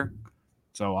to hear.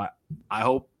 So I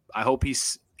hope he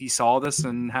saw this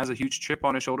and has a huge chip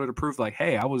on his shoulder to prove, like,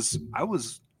 hey, I was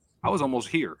almost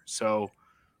here. So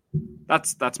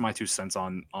that's my 2 cents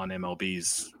on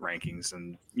MLB's rankings.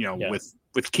 And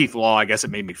with Keith Law, I guess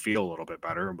it made me feel a little bit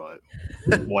better, but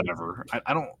whatever.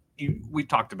 We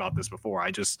talked about this before.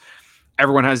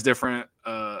 Everyone has different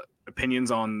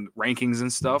opinions on rankings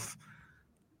and stuff.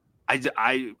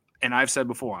 And I've said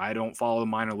before, I don't follow the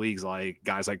minor leagues like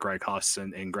guys like Greg Huss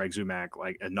and Greg Zumack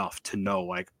like enough to know,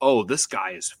 like, oh, this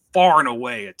guy is far and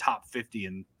away a top 50,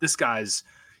 and this guy's,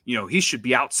 he should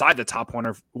be outside the top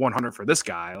 100 for this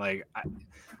guy. Like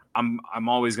I'm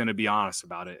always going to be honest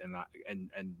about it.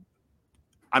 And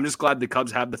I'm just glad the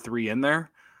Cubs have the 3 in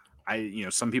there.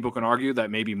 Some people can argue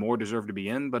that maybe more deserve to be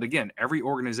in, but again, every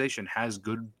organization has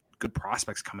good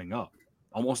prospects coming up.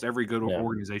 Almost every good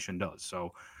organization does.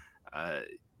 So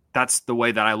that's the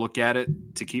way that I look at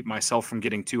it, to keep myself from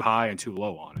getting too high and too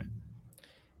low on it.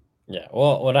 Yeah.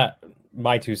 Well,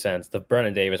 my 2 cents, the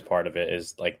Brennan Davis part of it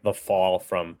is like the fall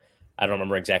from, I don't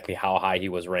remember exactly how high he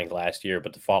was ranked last year,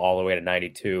 but the fall all the way to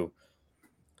 92,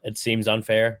 it seems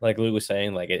unfair. Like Lou was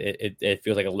saying, like it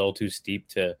feels like a little too steep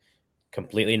to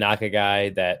completely knock a guy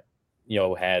that,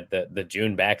 had the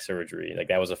June back surgery. Like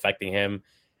that was affecting him.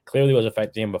 Clearly was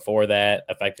affecting him before that,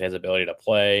 affected his ability to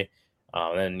play.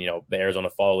 Then, the Arizona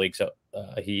Fall League. So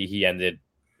he ended,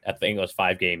 I think it was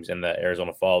 5 games in the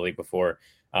Arizona Fall League before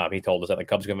he told us at the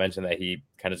Cubs convention that he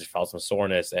kind of just felt some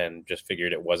soreness and just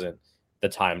figured it wasn't the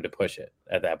time to push it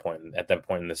at that point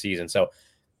in the season. So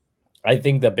I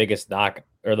think the biggest knock,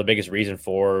 or the biggest reason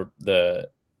for the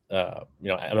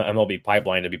MLB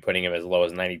pipeline to be putting him as low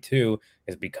as 92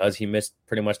 is because he missed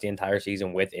pretty much the entire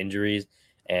season with injuries.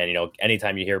 And,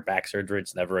 anytime you hear back surgery,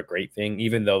 it's never a great thing,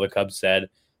 even though the Cubs said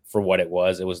for what it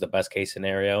was the best case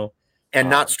scenario. And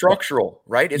not structural,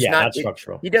 right? It's not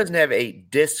structural. He doesn't have a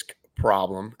disc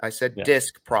problem. I said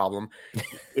disc problem.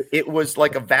 It was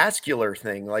like a vascular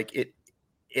thing. Like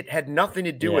it had nothing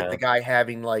to do with the guy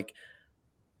having like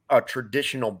a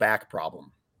traditional back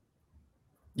problem.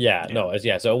 So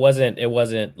it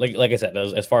wasn't like I said,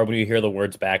 as far when you hear the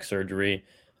words back surgery,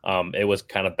 it was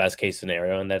kind of best case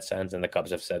scenario in that sense, and the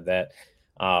Cubs have said that.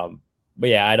 But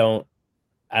yeah, I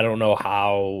don't know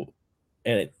how,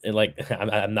 and like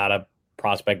I'm not a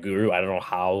prospect guru. I don't know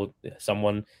how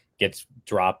someone gets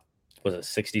dropped, was it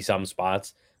 60 some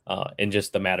spots in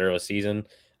just the matter of a season.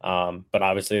 But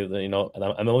obviously, the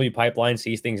MLB pipeline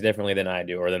sees things differently than I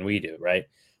do, or than we do, right?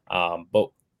 But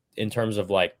in terms of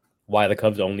like why the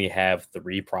Cubs only have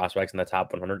 3 prospects in the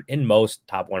top 100 in most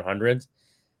top 100s,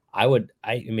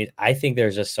 I think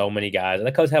there's just so many guys. And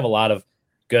the Cubs have a lot of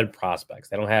good prospects.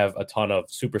 They don't have a ton of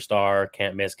superstar,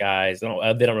 can't miss guys. They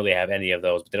don't really have any of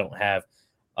those, but they don't have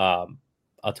a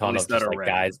ton of just like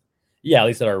guys. Yeah, at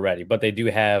least that are ready. But they do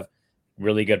have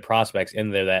really good prospects in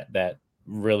there that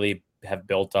really have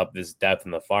built up this depth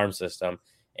in the farm system.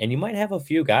 And you might have a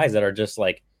few guys that are just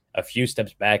like a few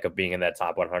steps back of being in that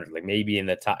top 100, like maybe in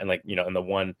the top, and like, in the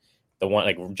one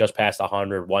like just past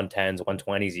 100, 110s,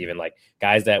 120s, even like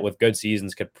guys that with good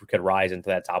seasons could rise into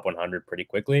that top 100 pretty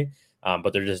quickly.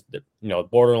 But they're just,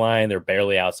 borderline. They're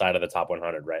barely outside of the top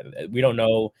 100, right? We don't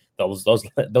know, those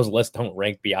lists don't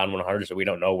rank beyond 100, so we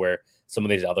don't know where some of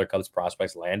these other Cubs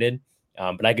prospects landed.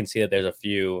 But I can see that there's a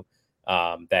few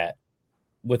that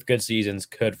with good seasons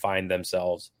could find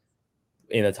themselves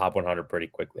in the top 100 pretty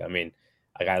quickly. I mean,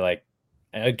 a guy like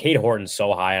Cade Horton's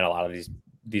so high on a lot of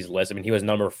these lists. I mean, he was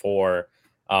number 4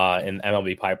 in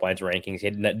MLB Pipeline's rankings. He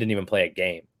didn't even play a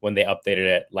game when they updated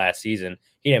it last season.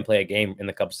 He didn't play a game in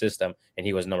the Cubs system, and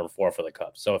he was number 4 for the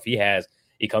Cubs. So if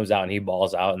he comes out and he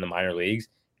balls out in the minor leagues,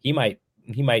 he might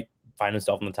find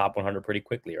himself in the top 100 pretty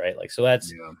quickly, right? Like, so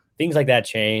that's things like that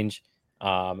change.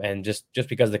 And just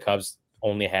because the Cubs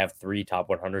only have 3 top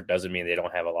 100 doesn't mean they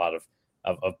don't have a lot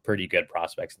of pretty good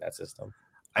prospects in that system.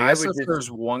 I guess if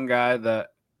there's one guy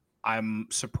that I'm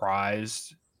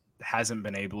surprised hasn't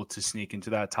been able to sneak into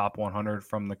that top 100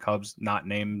 from the Cubs, not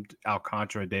named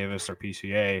Alcantara, Davis, or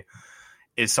PCA,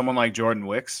 is someone like Jordan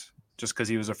Wicks, just because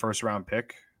he was a first-round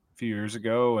pick a few years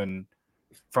ago. And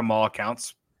from all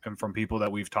accounts and from people that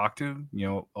we've talked to,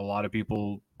 a lot of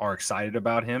people are excited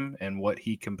about him and what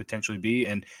he can potentially be.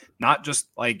 And not just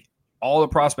like all the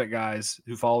prospect guys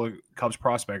who follow Cubs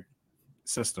prospect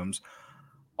systems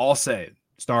all say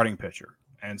starting pitcher.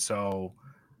 And so,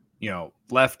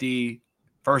 lefty,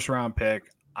 first round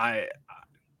pick.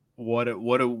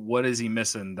 What is he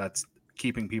missing that's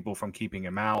keeping people from keeping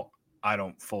him out? I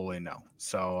don't fully know.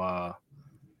 So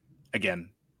again,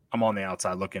 I'm on the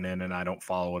outside looking in, and I don't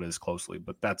follow it as closely.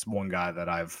 But that's one guy that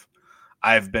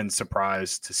I've been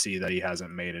surprised to see that he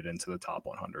hasn't made it into the top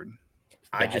 100.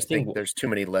 I just think there's too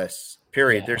many lists.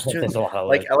 Period. Yeah, there's a lot of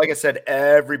like I said,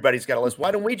 everybody's got a list. Why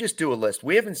don't we just do a list?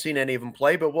 We haven't seen any of them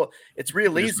play, but it's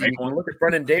real easy. You can look at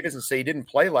Brennan Davis and say he didn't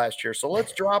play last year, so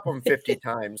let's drop him 50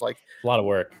 times. Like a lot of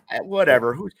work.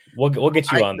 Whatever. We'll get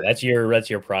you on that. That's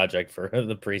your project for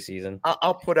the preseason.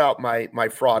 I'll put out my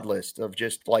fraud list of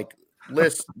just like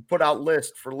list, put out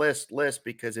list for list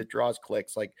because it draws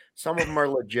clicks. Like some of them are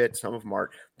legit, some of them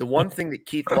aren't. The one thing that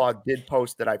Keith Law did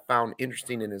post that I found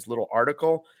interesting in his little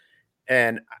article,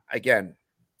 and again,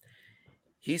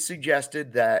 he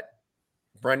suggested that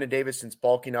Brendan Davis, since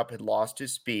bulking up, had lost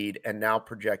his speed and now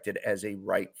projected as a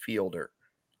right fielder.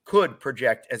 Could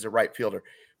project as a right fielder,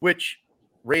 which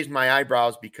raised my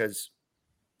eyebrows because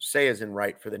Seiya is in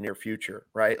right for the near future,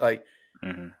 right? Like,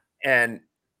 and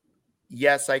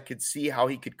yes, I could see how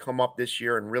he could come up this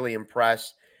year and really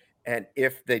impress. And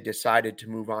if they decided to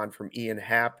move on from Ian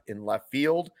Happ in left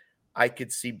field, I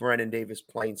could see Brendan Davis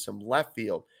playing some left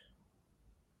field.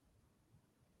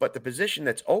 But the position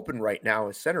that's open right now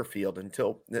is center field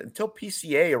until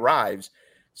PCA arrives.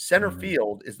 Center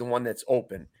field is the one that's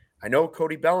open. I know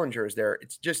Cody Bellinger is there.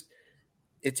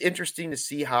 It's interesting to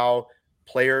see how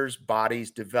players'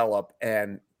 bodies develop,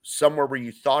 and somewhere where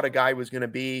you thought a guy was going to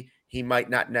be, he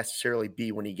might not necessarily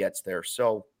be when he gets there.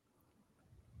 So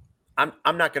I'm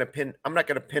not going to pin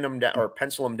him down or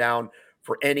pencil him down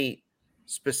for any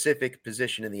specific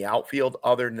position in the outfield,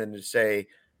 other than to say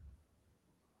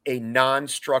a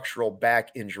non-structural back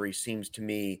injury seems to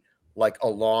me like a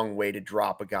long way to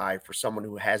drop a guy for someone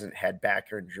who hasn't had back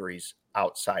injuries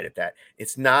outside of that.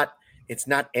 It's not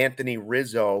Anthony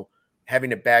Rizzo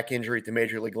having a back injury at the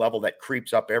major league level that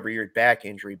creeps up every year. Back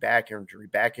injury.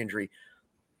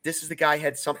 This is the guy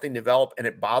had something develop and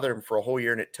it bothered him for a whole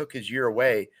year and it took his year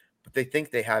away, but they think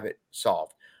they have it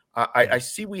solved. I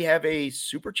see we have a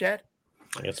super chat.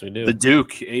 Yes, we do. The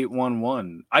Duke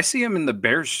 811. I see him in the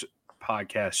Bears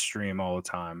podcast stream all the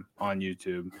time on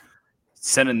YouTube,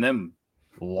 sending them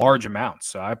large amounts.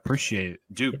 So I appreciate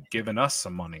Duke giving us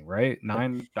some money, right?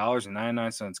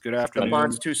 $9.99. Good afternoon. The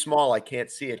font's too small. I can't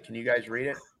see it. Can you guys read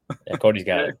it? Yeah, Cody's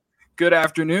got it. Good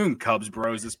afternoon, Cubs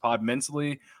bros. This pod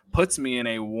mentally puts me in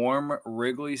a warm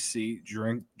Wrigley seat,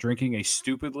 drinking a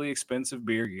stupidly expensive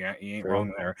beer. Yeah, you ain't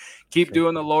wrong there. Keep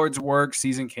doing the Lord's work.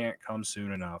 Season can't come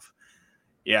soon enough.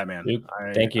 Yeah, man. Duke,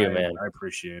 thank you, man. I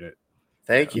appreciate it.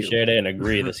 Thank you. Appreciate it and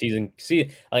agree. The season,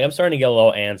 like I'm starting to get a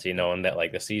little antsy knowing that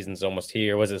like the season's almost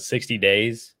here. Was it 60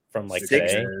 days from like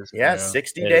today?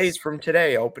 60 days from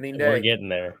today, opening day. We're getting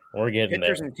there.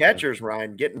 Pitchers and catchers,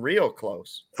 Ryan, getting real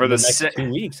close. For the next 2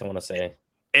 weeks, I want to say.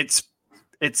 It's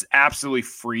absolutely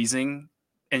freezing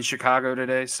in Chicago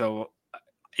today. So,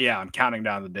 yeah, I'm counting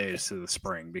down the days to the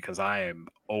spring because I am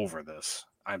over this.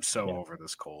 I'm so over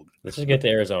this cold. Let's just get to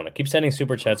Arizona. Keep sending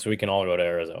super chats so we can all go to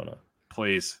Arizona.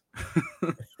 Please.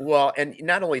 Well, and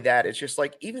not only that, it's just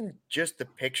like even just the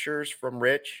pictures from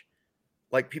Rich,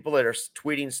 like people that are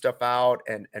tweeting stuff out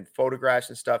and photographs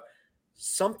and stuff.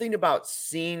 Something about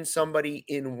seeing somebody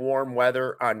in warm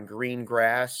weather on green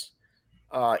grass,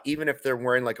 even if they're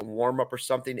wearing like a warm up or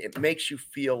something, it makes you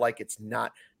feel like it's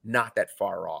not that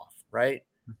far off, right?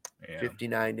 Yeah.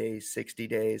 59 days, 60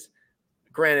 days.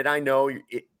 Granted, I know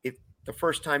if the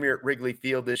first time you're at Wrigley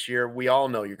Field this year, we all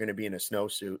know you're going to be in a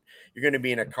snowsuit. You're going to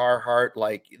be in a Carhartt,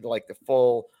 like the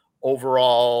full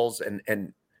overalls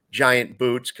and giant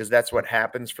boots, because that's what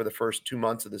happens for the first 2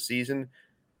 months of the season.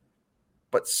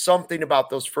 But something about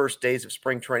those first days of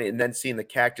spring training and then seeing the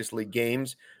Cactus League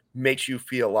games makes you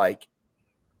feel like,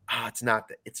 it's not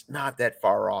that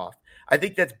far off. I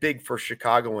think that's big for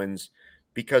Chicagoans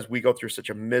because we go through such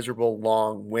a miserable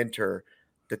long winter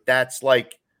that's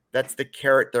the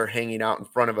carrot they're hanging out in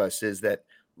front of us is that,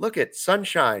 look at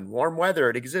sunshine, warm weather.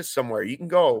 It exists somewhere. You can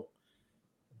go.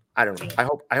 I don't know.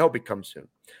 I hope it comes soon.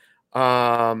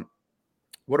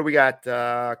 What do we got?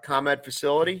 ComEd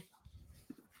facility.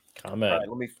 ComEd. All right,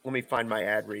 let me find my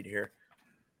ad read here.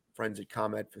 Friends at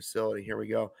ComEd facility. Here we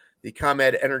go. The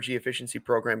ComEd Energy Efficiency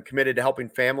Program, committed to helping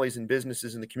families and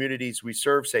businesses in the communities we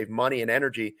serve save money and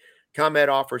energy. ComEd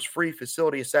offers free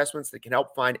facility assessments that can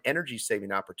help find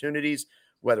energy-saving opportunities,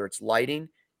 whether it's lighting,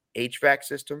 HVAC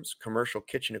systems, commercial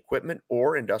kitchen equipment,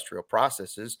 or industrial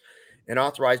processes. An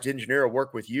authorized engineer will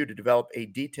work with you to develop a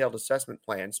detailed assessment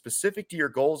plan specific to your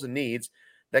goals and needs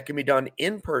that can be done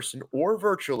in person or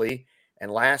virtually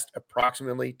and last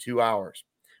approximately 2 hours.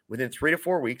 Within 3 to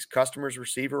 4 weeks, customers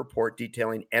receive a report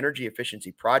detailing energy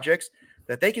efficiency projects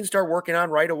that they can start working on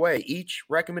right away. Each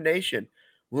recommendation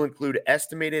will include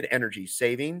estimated energy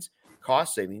savings,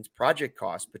 cost savings, project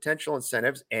costs, potential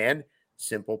incentives, and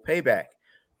simple payback.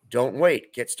 Don't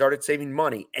wait. Get started saving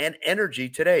money and energy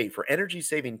today. For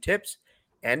energy-saving tips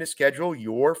and to schedule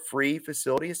your free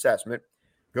facility assessment,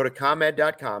 go to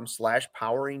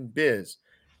ComEd.com/poweringbiz.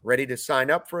 Ready to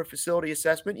sign up for a facility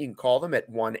assessment? You can call them at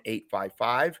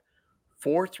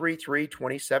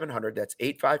 1-855-433-2700. That's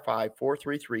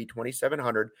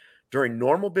 855-433-2700 during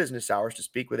normal business hours to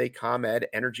speak with a ComEd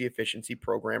Energy Efficiency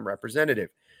Program representative.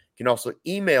 You can also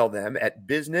email them at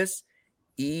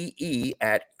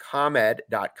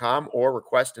businessee@comed.com or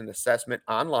request an assessment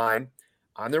online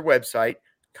on their website,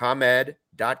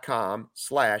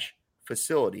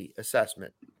 comed.com/facility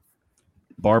assessment.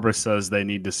 Barbara says they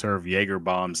need to serve Jaeger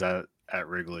bombs at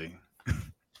Wrigley.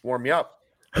 Warm you up.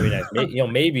 I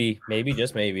mean, maybe,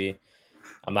 just maybe.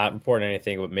 I'm not reporting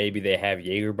anything, but maybe they have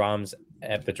Jaeger bombs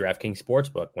at the DraftKings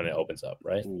Sportsbook when it opens up,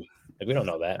 right? Ooh. Like, we don't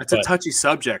know that. It's a touchy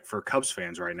subject for Cubs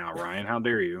fans right now, Ryan. How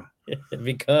dare you?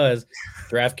 Because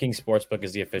DraftKings Sportsbook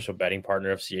is the official betting partner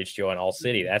of CHGO in All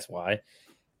City. That's why.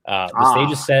 The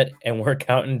stage is set, and we're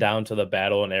counting down to the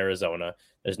battle in Arizona.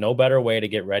 There's no better way to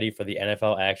get ready for the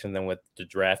NFL action than with the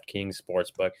DraftKings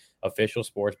Sportsbook, official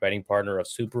sports betting partner of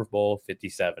Super Bowl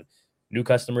 57. New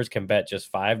customers can bet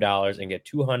just $5 and get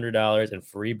 $200 in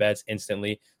free bets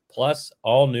instantly. Plus,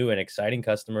 all new and existing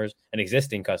customers,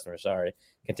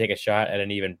 can take a shot at an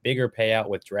even bigger payout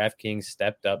with DraftKings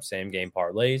stepped-up same-game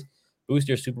parlays. Boost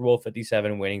your Super Bowl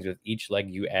 57 winnings with each leg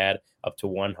you add up to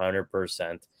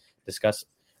 100%.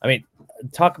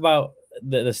 Talk about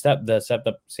the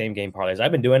stepped-up same-game parlays.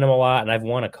 I've been doing them a lot, and I've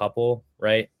won a couple,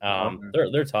 right?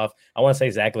 They're tough. I want to say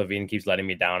Zach LaVine keeps letting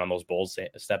me down on those Bulls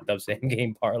stepped-up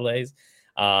same-game parlays.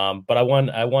 But I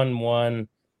won one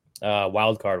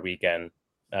wild card weekend.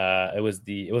 It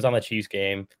was on the Chiefs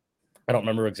game. I don't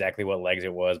remember exactly what legs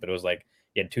it was, but it was like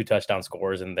you had 2 touchdown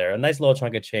scores in there. A nice little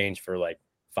chunk of change for like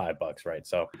 $5, right?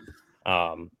 So,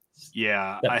 I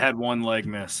had one leg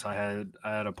miss. I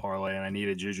had a parlay, and I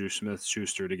needed Juju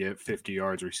Smith-Schuster to get 50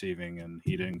 yards receiving, and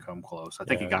he didn't come close. I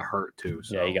think he got hurt too.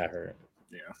 So. Yeah, he got hurt.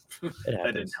 Yeah,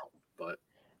 that didn't help, but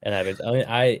it happens. I mean,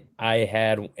 I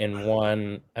had in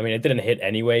one. I mean, it didn't hit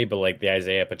anyway, but like the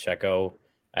Isaiah Pacheco,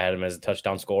 I had him as a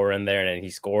touchdown scorer in there, and then he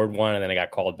scored one, and then I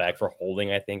got called back for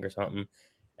holding, I think, or something.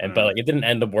 And but like it didn't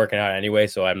end up working out anyway,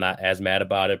 so I'm not as mad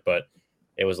about it. But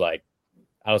it was like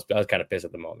I was kind of pissed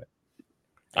at the moment.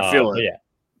 I feel it. Yeah,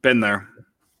 been there.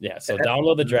 Yeah. So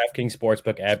download the DraftKings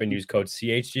Sportsbook app and use code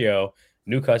CHGO.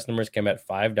 New customers can bet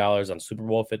 $5 on Super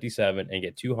Bowl 57 and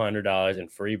get $200 in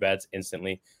free bets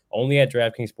instantly. Only at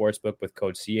DraftKings Sportsbook with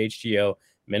code CHGO.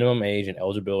 Minimum age and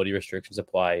eligibility restrictions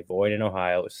apply. Void in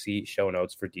Ohio. See show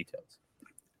notes for details.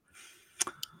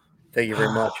 Thank you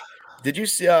very much. Did you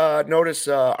notice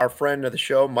our friend of the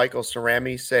show, Michael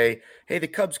Cerami, say, hey, the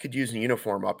Cubs could use a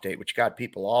uniform update, which got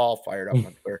people all fired up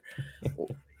on Twitter.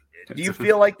 Do you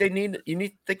feel like think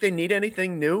they need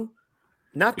anything new?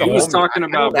 Not the he home. Was talking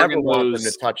about I don't want them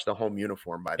to touch the home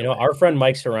uniform, by the way. Our friend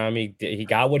Mike Cerami, he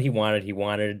got what he wanted. He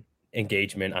wanted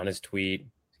engagement on his tweet.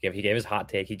 He gave his hot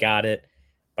take. He got it,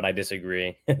 but I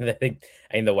disagree. I think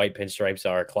the white pinstripes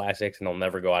are classics, and they'll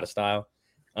never go out of style.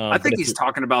 I think he's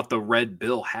talking about the Red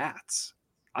Bill hats.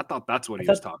 I thought that's what he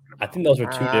was talking about. I think those were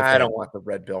 2 different. I don't want the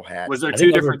Red Bill hat. Was there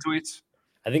 2 different tweets?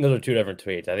 I think those are 2 different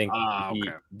tweets. I think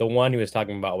the one he was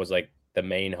talking about was like the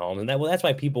main home, and that's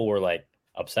why people were like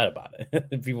upset about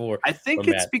it. People were. I think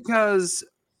it's because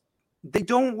they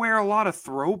don't wear a lot of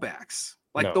throwbacks.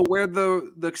 Like they'll wear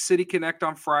the City Connect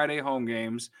on Friday home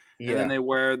games, and then they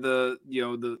wear the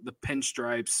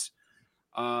pinstripes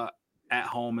at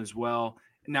home as well.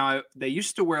 Now they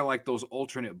used to wear like those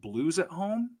alternate blues at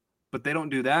home, but they don't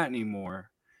do that anymore.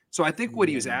 So I think what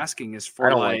he was asking is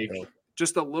for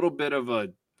just a little bit of a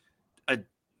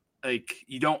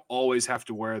you don't always have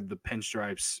to wear the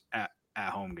pinstripes at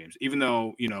home games, even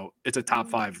though it's a top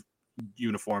 5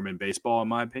 uniform in baseball in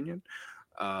my opinion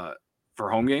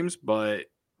for home games. But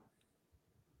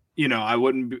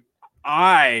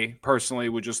I personally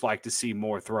would just like to see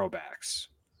more throwbacks.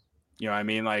 You know what I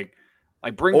mean? Like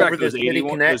bring over back the those City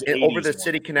Connect, over the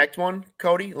City Connect one,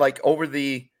 Cody, like over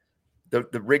the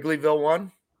Wrigleyville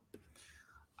one.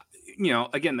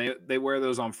 Again, they wear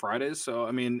those on Fridays. So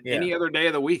I mean, any other day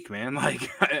of the week, man.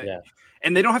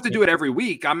 And they don't have to do it every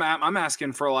week. I'm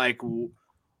asking for like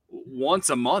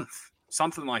once a month,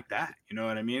 something like that. You know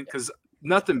what I mean? Because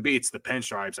nothing beats the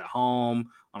pinstripes at home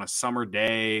on a summer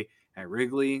day at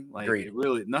Wrigley. Like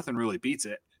nothing really beats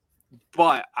it.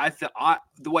 But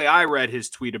the way I read his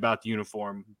tweet about the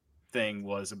uniform thing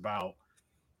was about,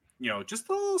 just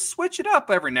a little switch it up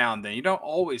every now and then. You don't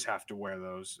always have to wear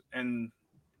those. And,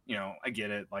 I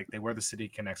get it. Like they wear the City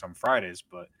Connects on Fridays,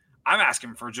 but I'm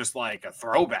asking for just like a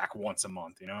throwback once a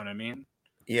month. You know what I mean?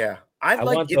 Yeah. I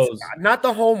like it's not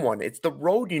the home one. It's the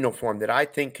road uniform that I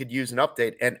think could use an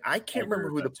update. And I can't remember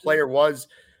who the player was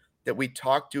that we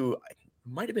talked to. It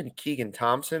might have been Keegan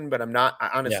Thompson, but I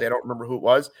don't remember who it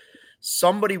was.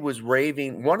 Somebody was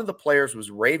raving. One of the players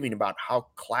was raving about how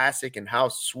classic and how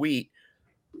sweet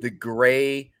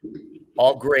the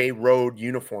all gray road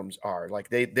uniforms are. Like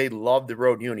they love the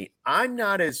road uni. I'm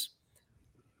not as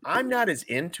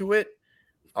into it.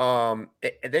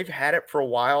 They've had it for a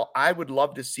while. I would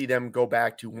love to see them go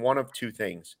back to one of 2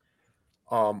 things.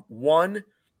 One,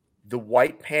 the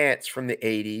white pants from the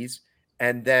 80s,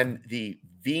 and then the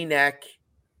V-neck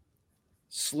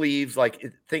sleeves,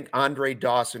 like think Andre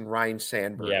Dawson, Ryan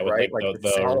Sandberg, Yeah, with right? like Like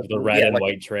the blue. red Yeah, and like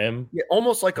white trim. yeah,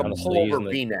 almost like a on the sleeves pullover and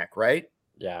the V-neck, right?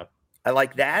 yeah. I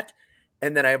like that.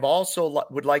 And then I've also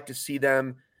would like to see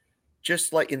them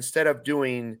just like instead of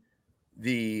doing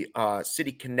the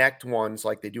City Connect ones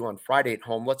like they do on Friday at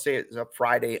home, let's say it's a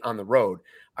Friday on the road.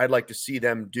 I'd like to see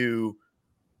them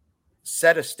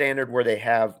set a standard where they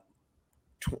have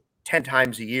 10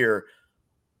 times a year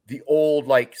the old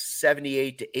like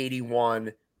 78 to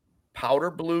 81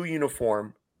 powder blue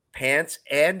uniform, pants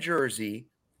and jersey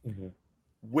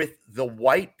with the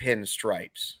white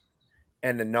pinstripes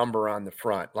and the number on the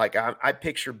front. Like I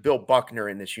picture Bill Buckner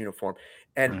in this uniform.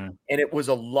 And it was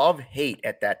a love-hate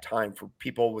at that time for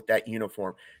people with that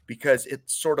uniform because it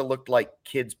sort of looked like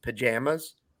kids'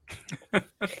 pajamas.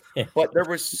 But there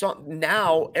was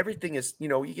now everything is,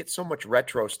 you get so much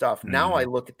retro stuff. Now I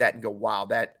look at that and go, wow,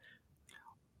 that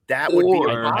would be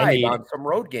a vibe on some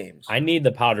road games. I need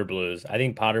the powder blues. I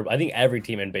think every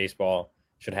team in baseball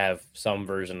should have some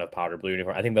version of powder blue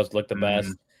uniform. I think those look the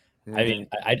best. I mean,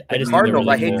 I just Cardinals.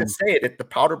 really I hate to say it, the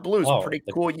powder blue is pretty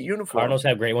cool uniform. Cardinals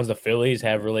have great ones. The Phillies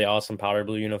have really awesome powder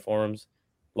blue uniforms.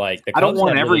 Like the I don't Cubs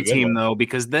want have every really good team ones. though,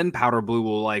 because then powder blue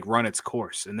will like run its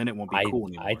course, and then it won't be cool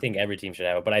anymore. I think every team should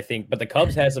have it, but the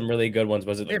Cubs had some really good ones.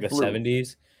 Was it like the blue.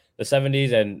 70s? The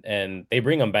 70s, and they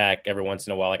bring them back every once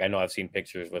in a while. Like I know I've seen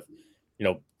pictures with,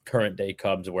 current day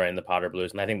Cubs wearing the powder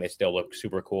blues, and I think they still look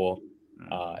super cool.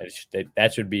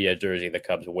 That should be a jersey the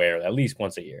Cubs wear at least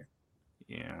once a year.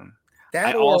 Yeah.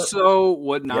 I also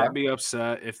would not be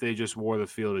upset if they just wore the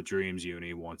Field of Dreams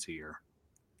uni once a year.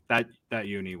 That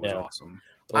uni was awesome.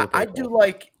 I do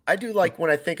like when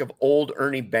I think of old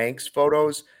Ernie Banks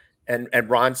photos and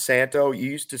Ron Santo, you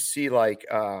used to see like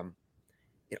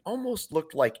it almost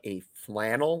looked like a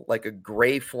flannel, like a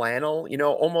gray flannel,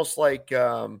 almost like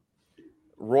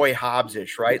Roy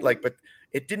Hobbs-ish, right? Like, but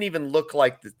it didn't even look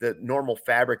like the normal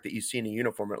fabric that you see in a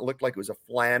uniform. It looked like it was a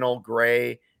flannel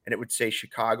gray, and it would say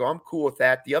Chicago. I'm cool with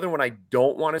that. The other one I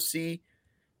don't want to see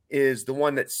is the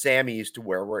one that Sammy used to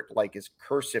wear, where it like is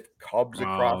cursive Cubs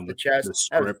across the chest.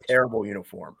 That's a terrible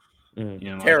uniform.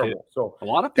 Terrible. Like so a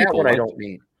lot of people that one I don't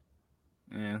need.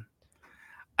 Yeah,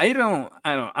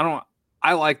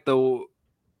 I like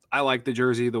the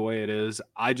jersey the way it is.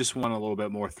 I just want a little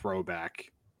bit more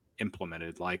throwback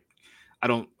implemented. Like I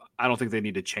don't think they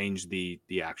need to change the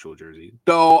actual jersey,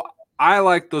 though. I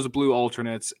like those blue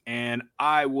alternates, and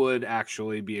I would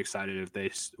actually be excited if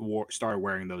they started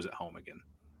wearing those at home again.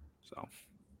 So,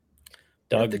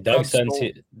 Doug said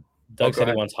he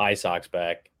wants high socks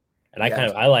back, and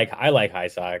I like high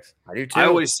socks. I do too. I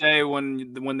always say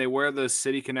when they wear the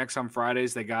City Connects on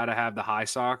Fridays, they got to have the high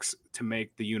socks to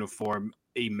make the uniform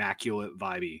immaculate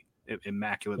vibe.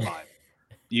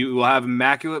 You will have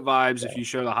immaculate vibes if you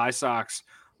show the high socks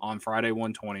on Friday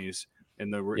 120s. In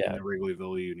the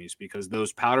Wrigleyville unis, because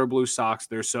those powder blue socks,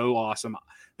 they're so awesome.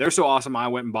 They're so awesome. I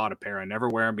went and bought a pair. I never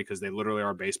wear them because they literally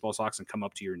are baseball socks and come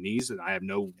up to your knees, and I have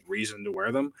no reason to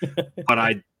wear them.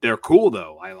 But they're cool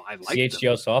though. I like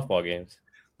CHGO softball games.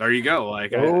 There you go.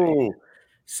 Like,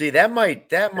 see, that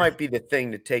might be the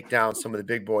thing to take down some of the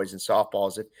big boys in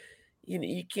softballs. If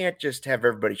you can't just have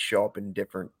everybody show up in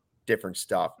different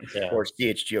stuff or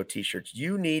CHGO t-shirts.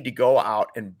 You need to go out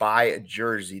and buy a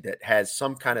jersey that has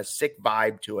some kind of sick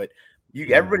vibe to it.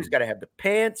 Everybody's got to have the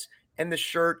pants and the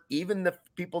shirt, even the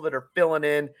people that are filling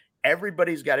in.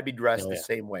 Everybody's got to be dressed the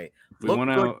same way. Look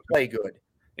good, play good.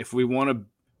 If we want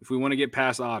to get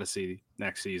past Odyssey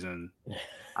next season,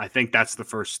 I think that's the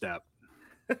first step.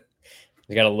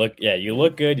 You got to look. Yeah, you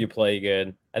look good, you play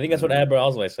good. I think that's what Adbert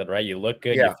Oswald said, right? You look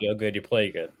good, you feel good, you play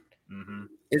good. Mm-hmm.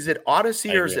 Is it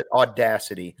Odyssey or is it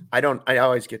Audacity? I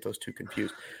always get those two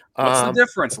confused. What's the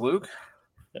difference, Luke?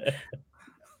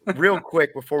 Real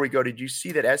quick before we go, did you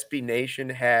see that SB Nation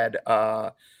had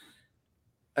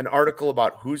an article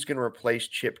about who's going to replace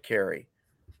Chip Carey?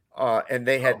 And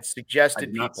they had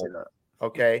suggested people.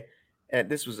 Okay. And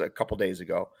this was a couple days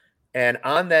ago. And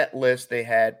on that list, they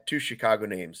had two Chicago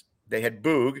names. They had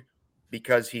Boog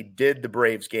because he did the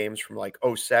Braves games from like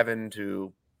 2007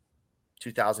 to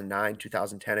 2009,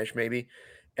 2010-ish maybe.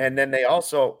 And then they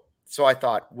also, so I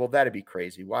thought, well, that'd be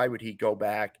crazy. Why would he go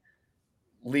back,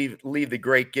 leave the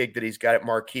great gig that he's got at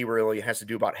Marquee where he only has to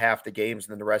do about half the games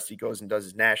and then the rest he goes and does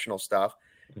his national stuff.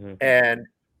 Mm-hmm.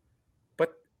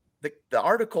 But the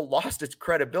article lost its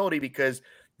credibility because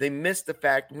they missed the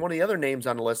fact one of the other names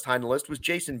on the list, high on the list, was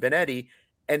Jason Benetti.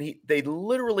 And they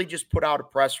literally just put out a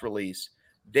press release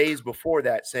days before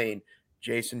that saying,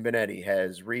 Jason Benetti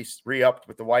has re-upped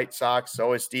with the White Sox.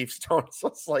 So is Steve Stone. So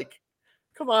it's like,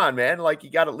 come on, man. Like, you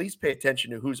got to at least pay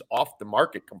attention to who's off the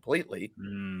market completely.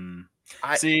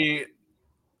 See,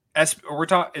 Is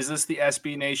this the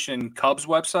SB Nation Cubs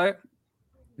website?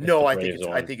 No, I Braves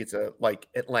think it's a like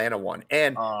Atlanta one.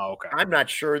 And Okay. I'm not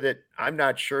sure that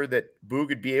Boog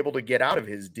would be able to get out of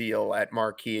his deal at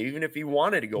Marquee, even if he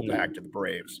wanted to go back to the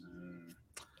Braves.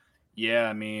 Yeah,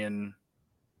 I mean,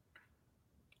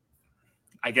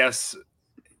 I guess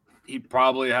he'd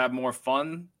probably have more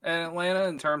fun in Atlanta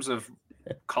in terms of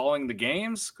calling the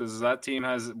games because that team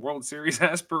has World Series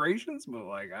aspirations. But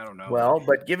like, I don't know. Well,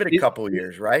 but give it a couple of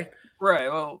years, right?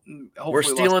 Right. Well, we're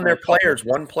stealing their players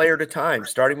one player at a time,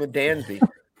 starting with Dansby.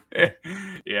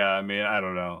 Yeah, I mean, I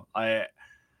don't know.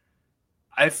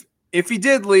 If he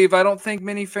did leave, I don't think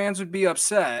many fans would be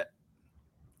upset.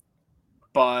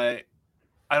 But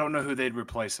I don't know who they'd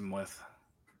replace him with.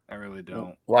 I really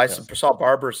don't. Well, I saw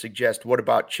Barber suggest, what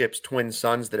about Chip's twin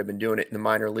sons that have been doing it in the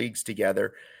minor leagues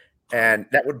together? And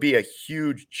that would be a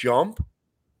huge jump.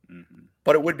 Mm-hmm.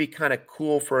 But it would be kind of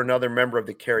cool for another member of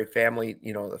the Carey family,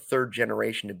 the third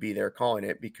generation, to be there calling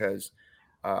it because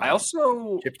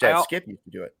Chip's dad Skip used to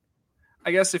do it.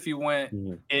 I guess if you went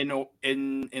in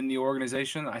the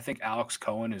organization, I think Alex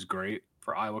Cohen is great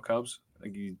for Iowa Cubs.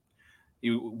 Like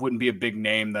you wouldn't be a big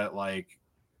name that like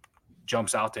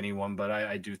jumps out to anyone, but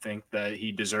I do think that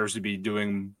he deserves to be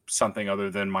doing something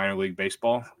other than minor league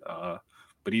baseball.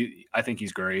 But I think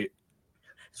he's great.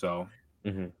 So.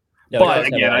 Mm-hmm. Yeah, but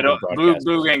again,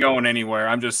 Boog ain't going anywhere.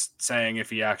 I'm just saying if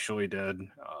he actually did,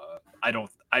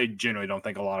 I genuinely don't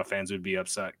think a lot of fans would be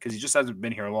upset because he just hasn't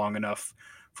been here long enough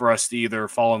for us to either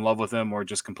fall in love with him or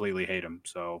just completely hate him.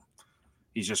 So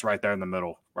he's just right there in the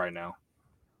middle right now.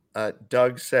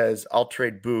 Doug says, I'll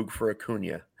trade Boog for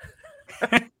Acuna.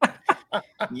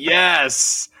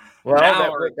 Yes. Well,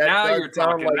 now you're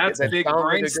talking. That's big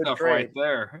brain stuff right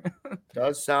there.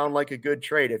 Does sound like a good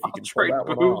trade if you can trade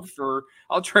Boog for.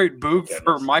 I'll trade Boog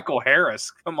for Michael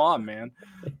Harris. Come on, man.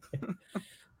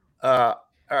 All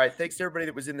right. Thanks to everybody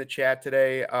that was in the chat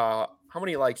today. How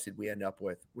many likes did we end up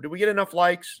with? Did we get enough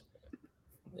likes?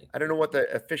 I don't know what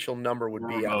the official number would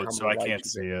be. So I can't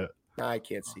see it. I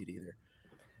can't see it either.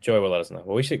 Joey will let us know.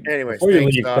 Well, we should. Anyways, before you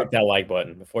leave, click that like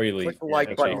button. Before you leave, click the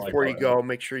like button before you go.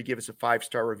 Make sure you give us a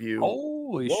 5-star review.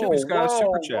 Holy shit, he's got a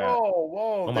super chat.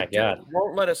 Whoa! Oh my God!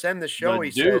 Won't let us end the show.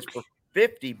 He says for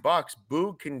 $50,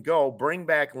 Boog can go. Bring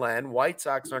back Len. White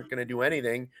Sox aren't going to do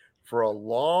anything for a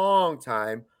long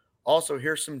time. Also,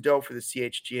 here's some dough for the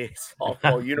CHGA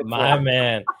softball uniform. My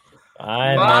man.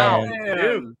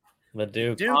 Dude. The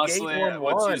Duke. Honestly,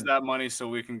 let's use that money so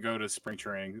we can go to spring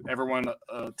training. Everyone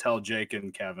tell Jake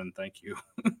and Kevin, thank you.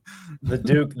 The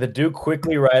Duke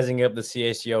quickly rising up the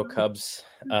CHGO Cubs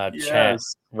chat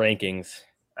rankings.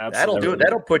 Absolutely. That'll do it.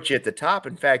 That'll put you at the top.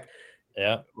 In fact,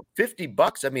 yeah,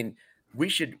 $50. I mean, we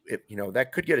should,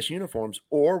 that could get us uniforms,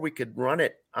 or we could run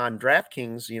it on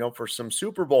DraftKings, for some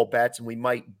Super Bowl bets, and we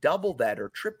might double that or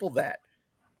triple that.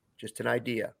 Just an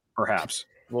idea. Perhaps.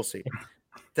 We'll see.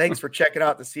 Thanks for checking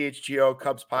out the CHGO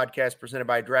Cubs podcast presented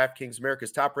by DraftKings,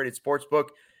 America's top-rated sportsbook.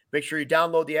 Make sure you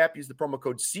download the app. Use the promo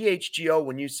code CHGO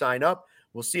when you sign up.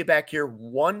 We'll see you back here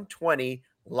 1:20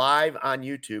 live on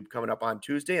YouTube coming up on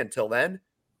Tuesday. Until then,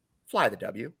 fly the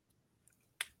W.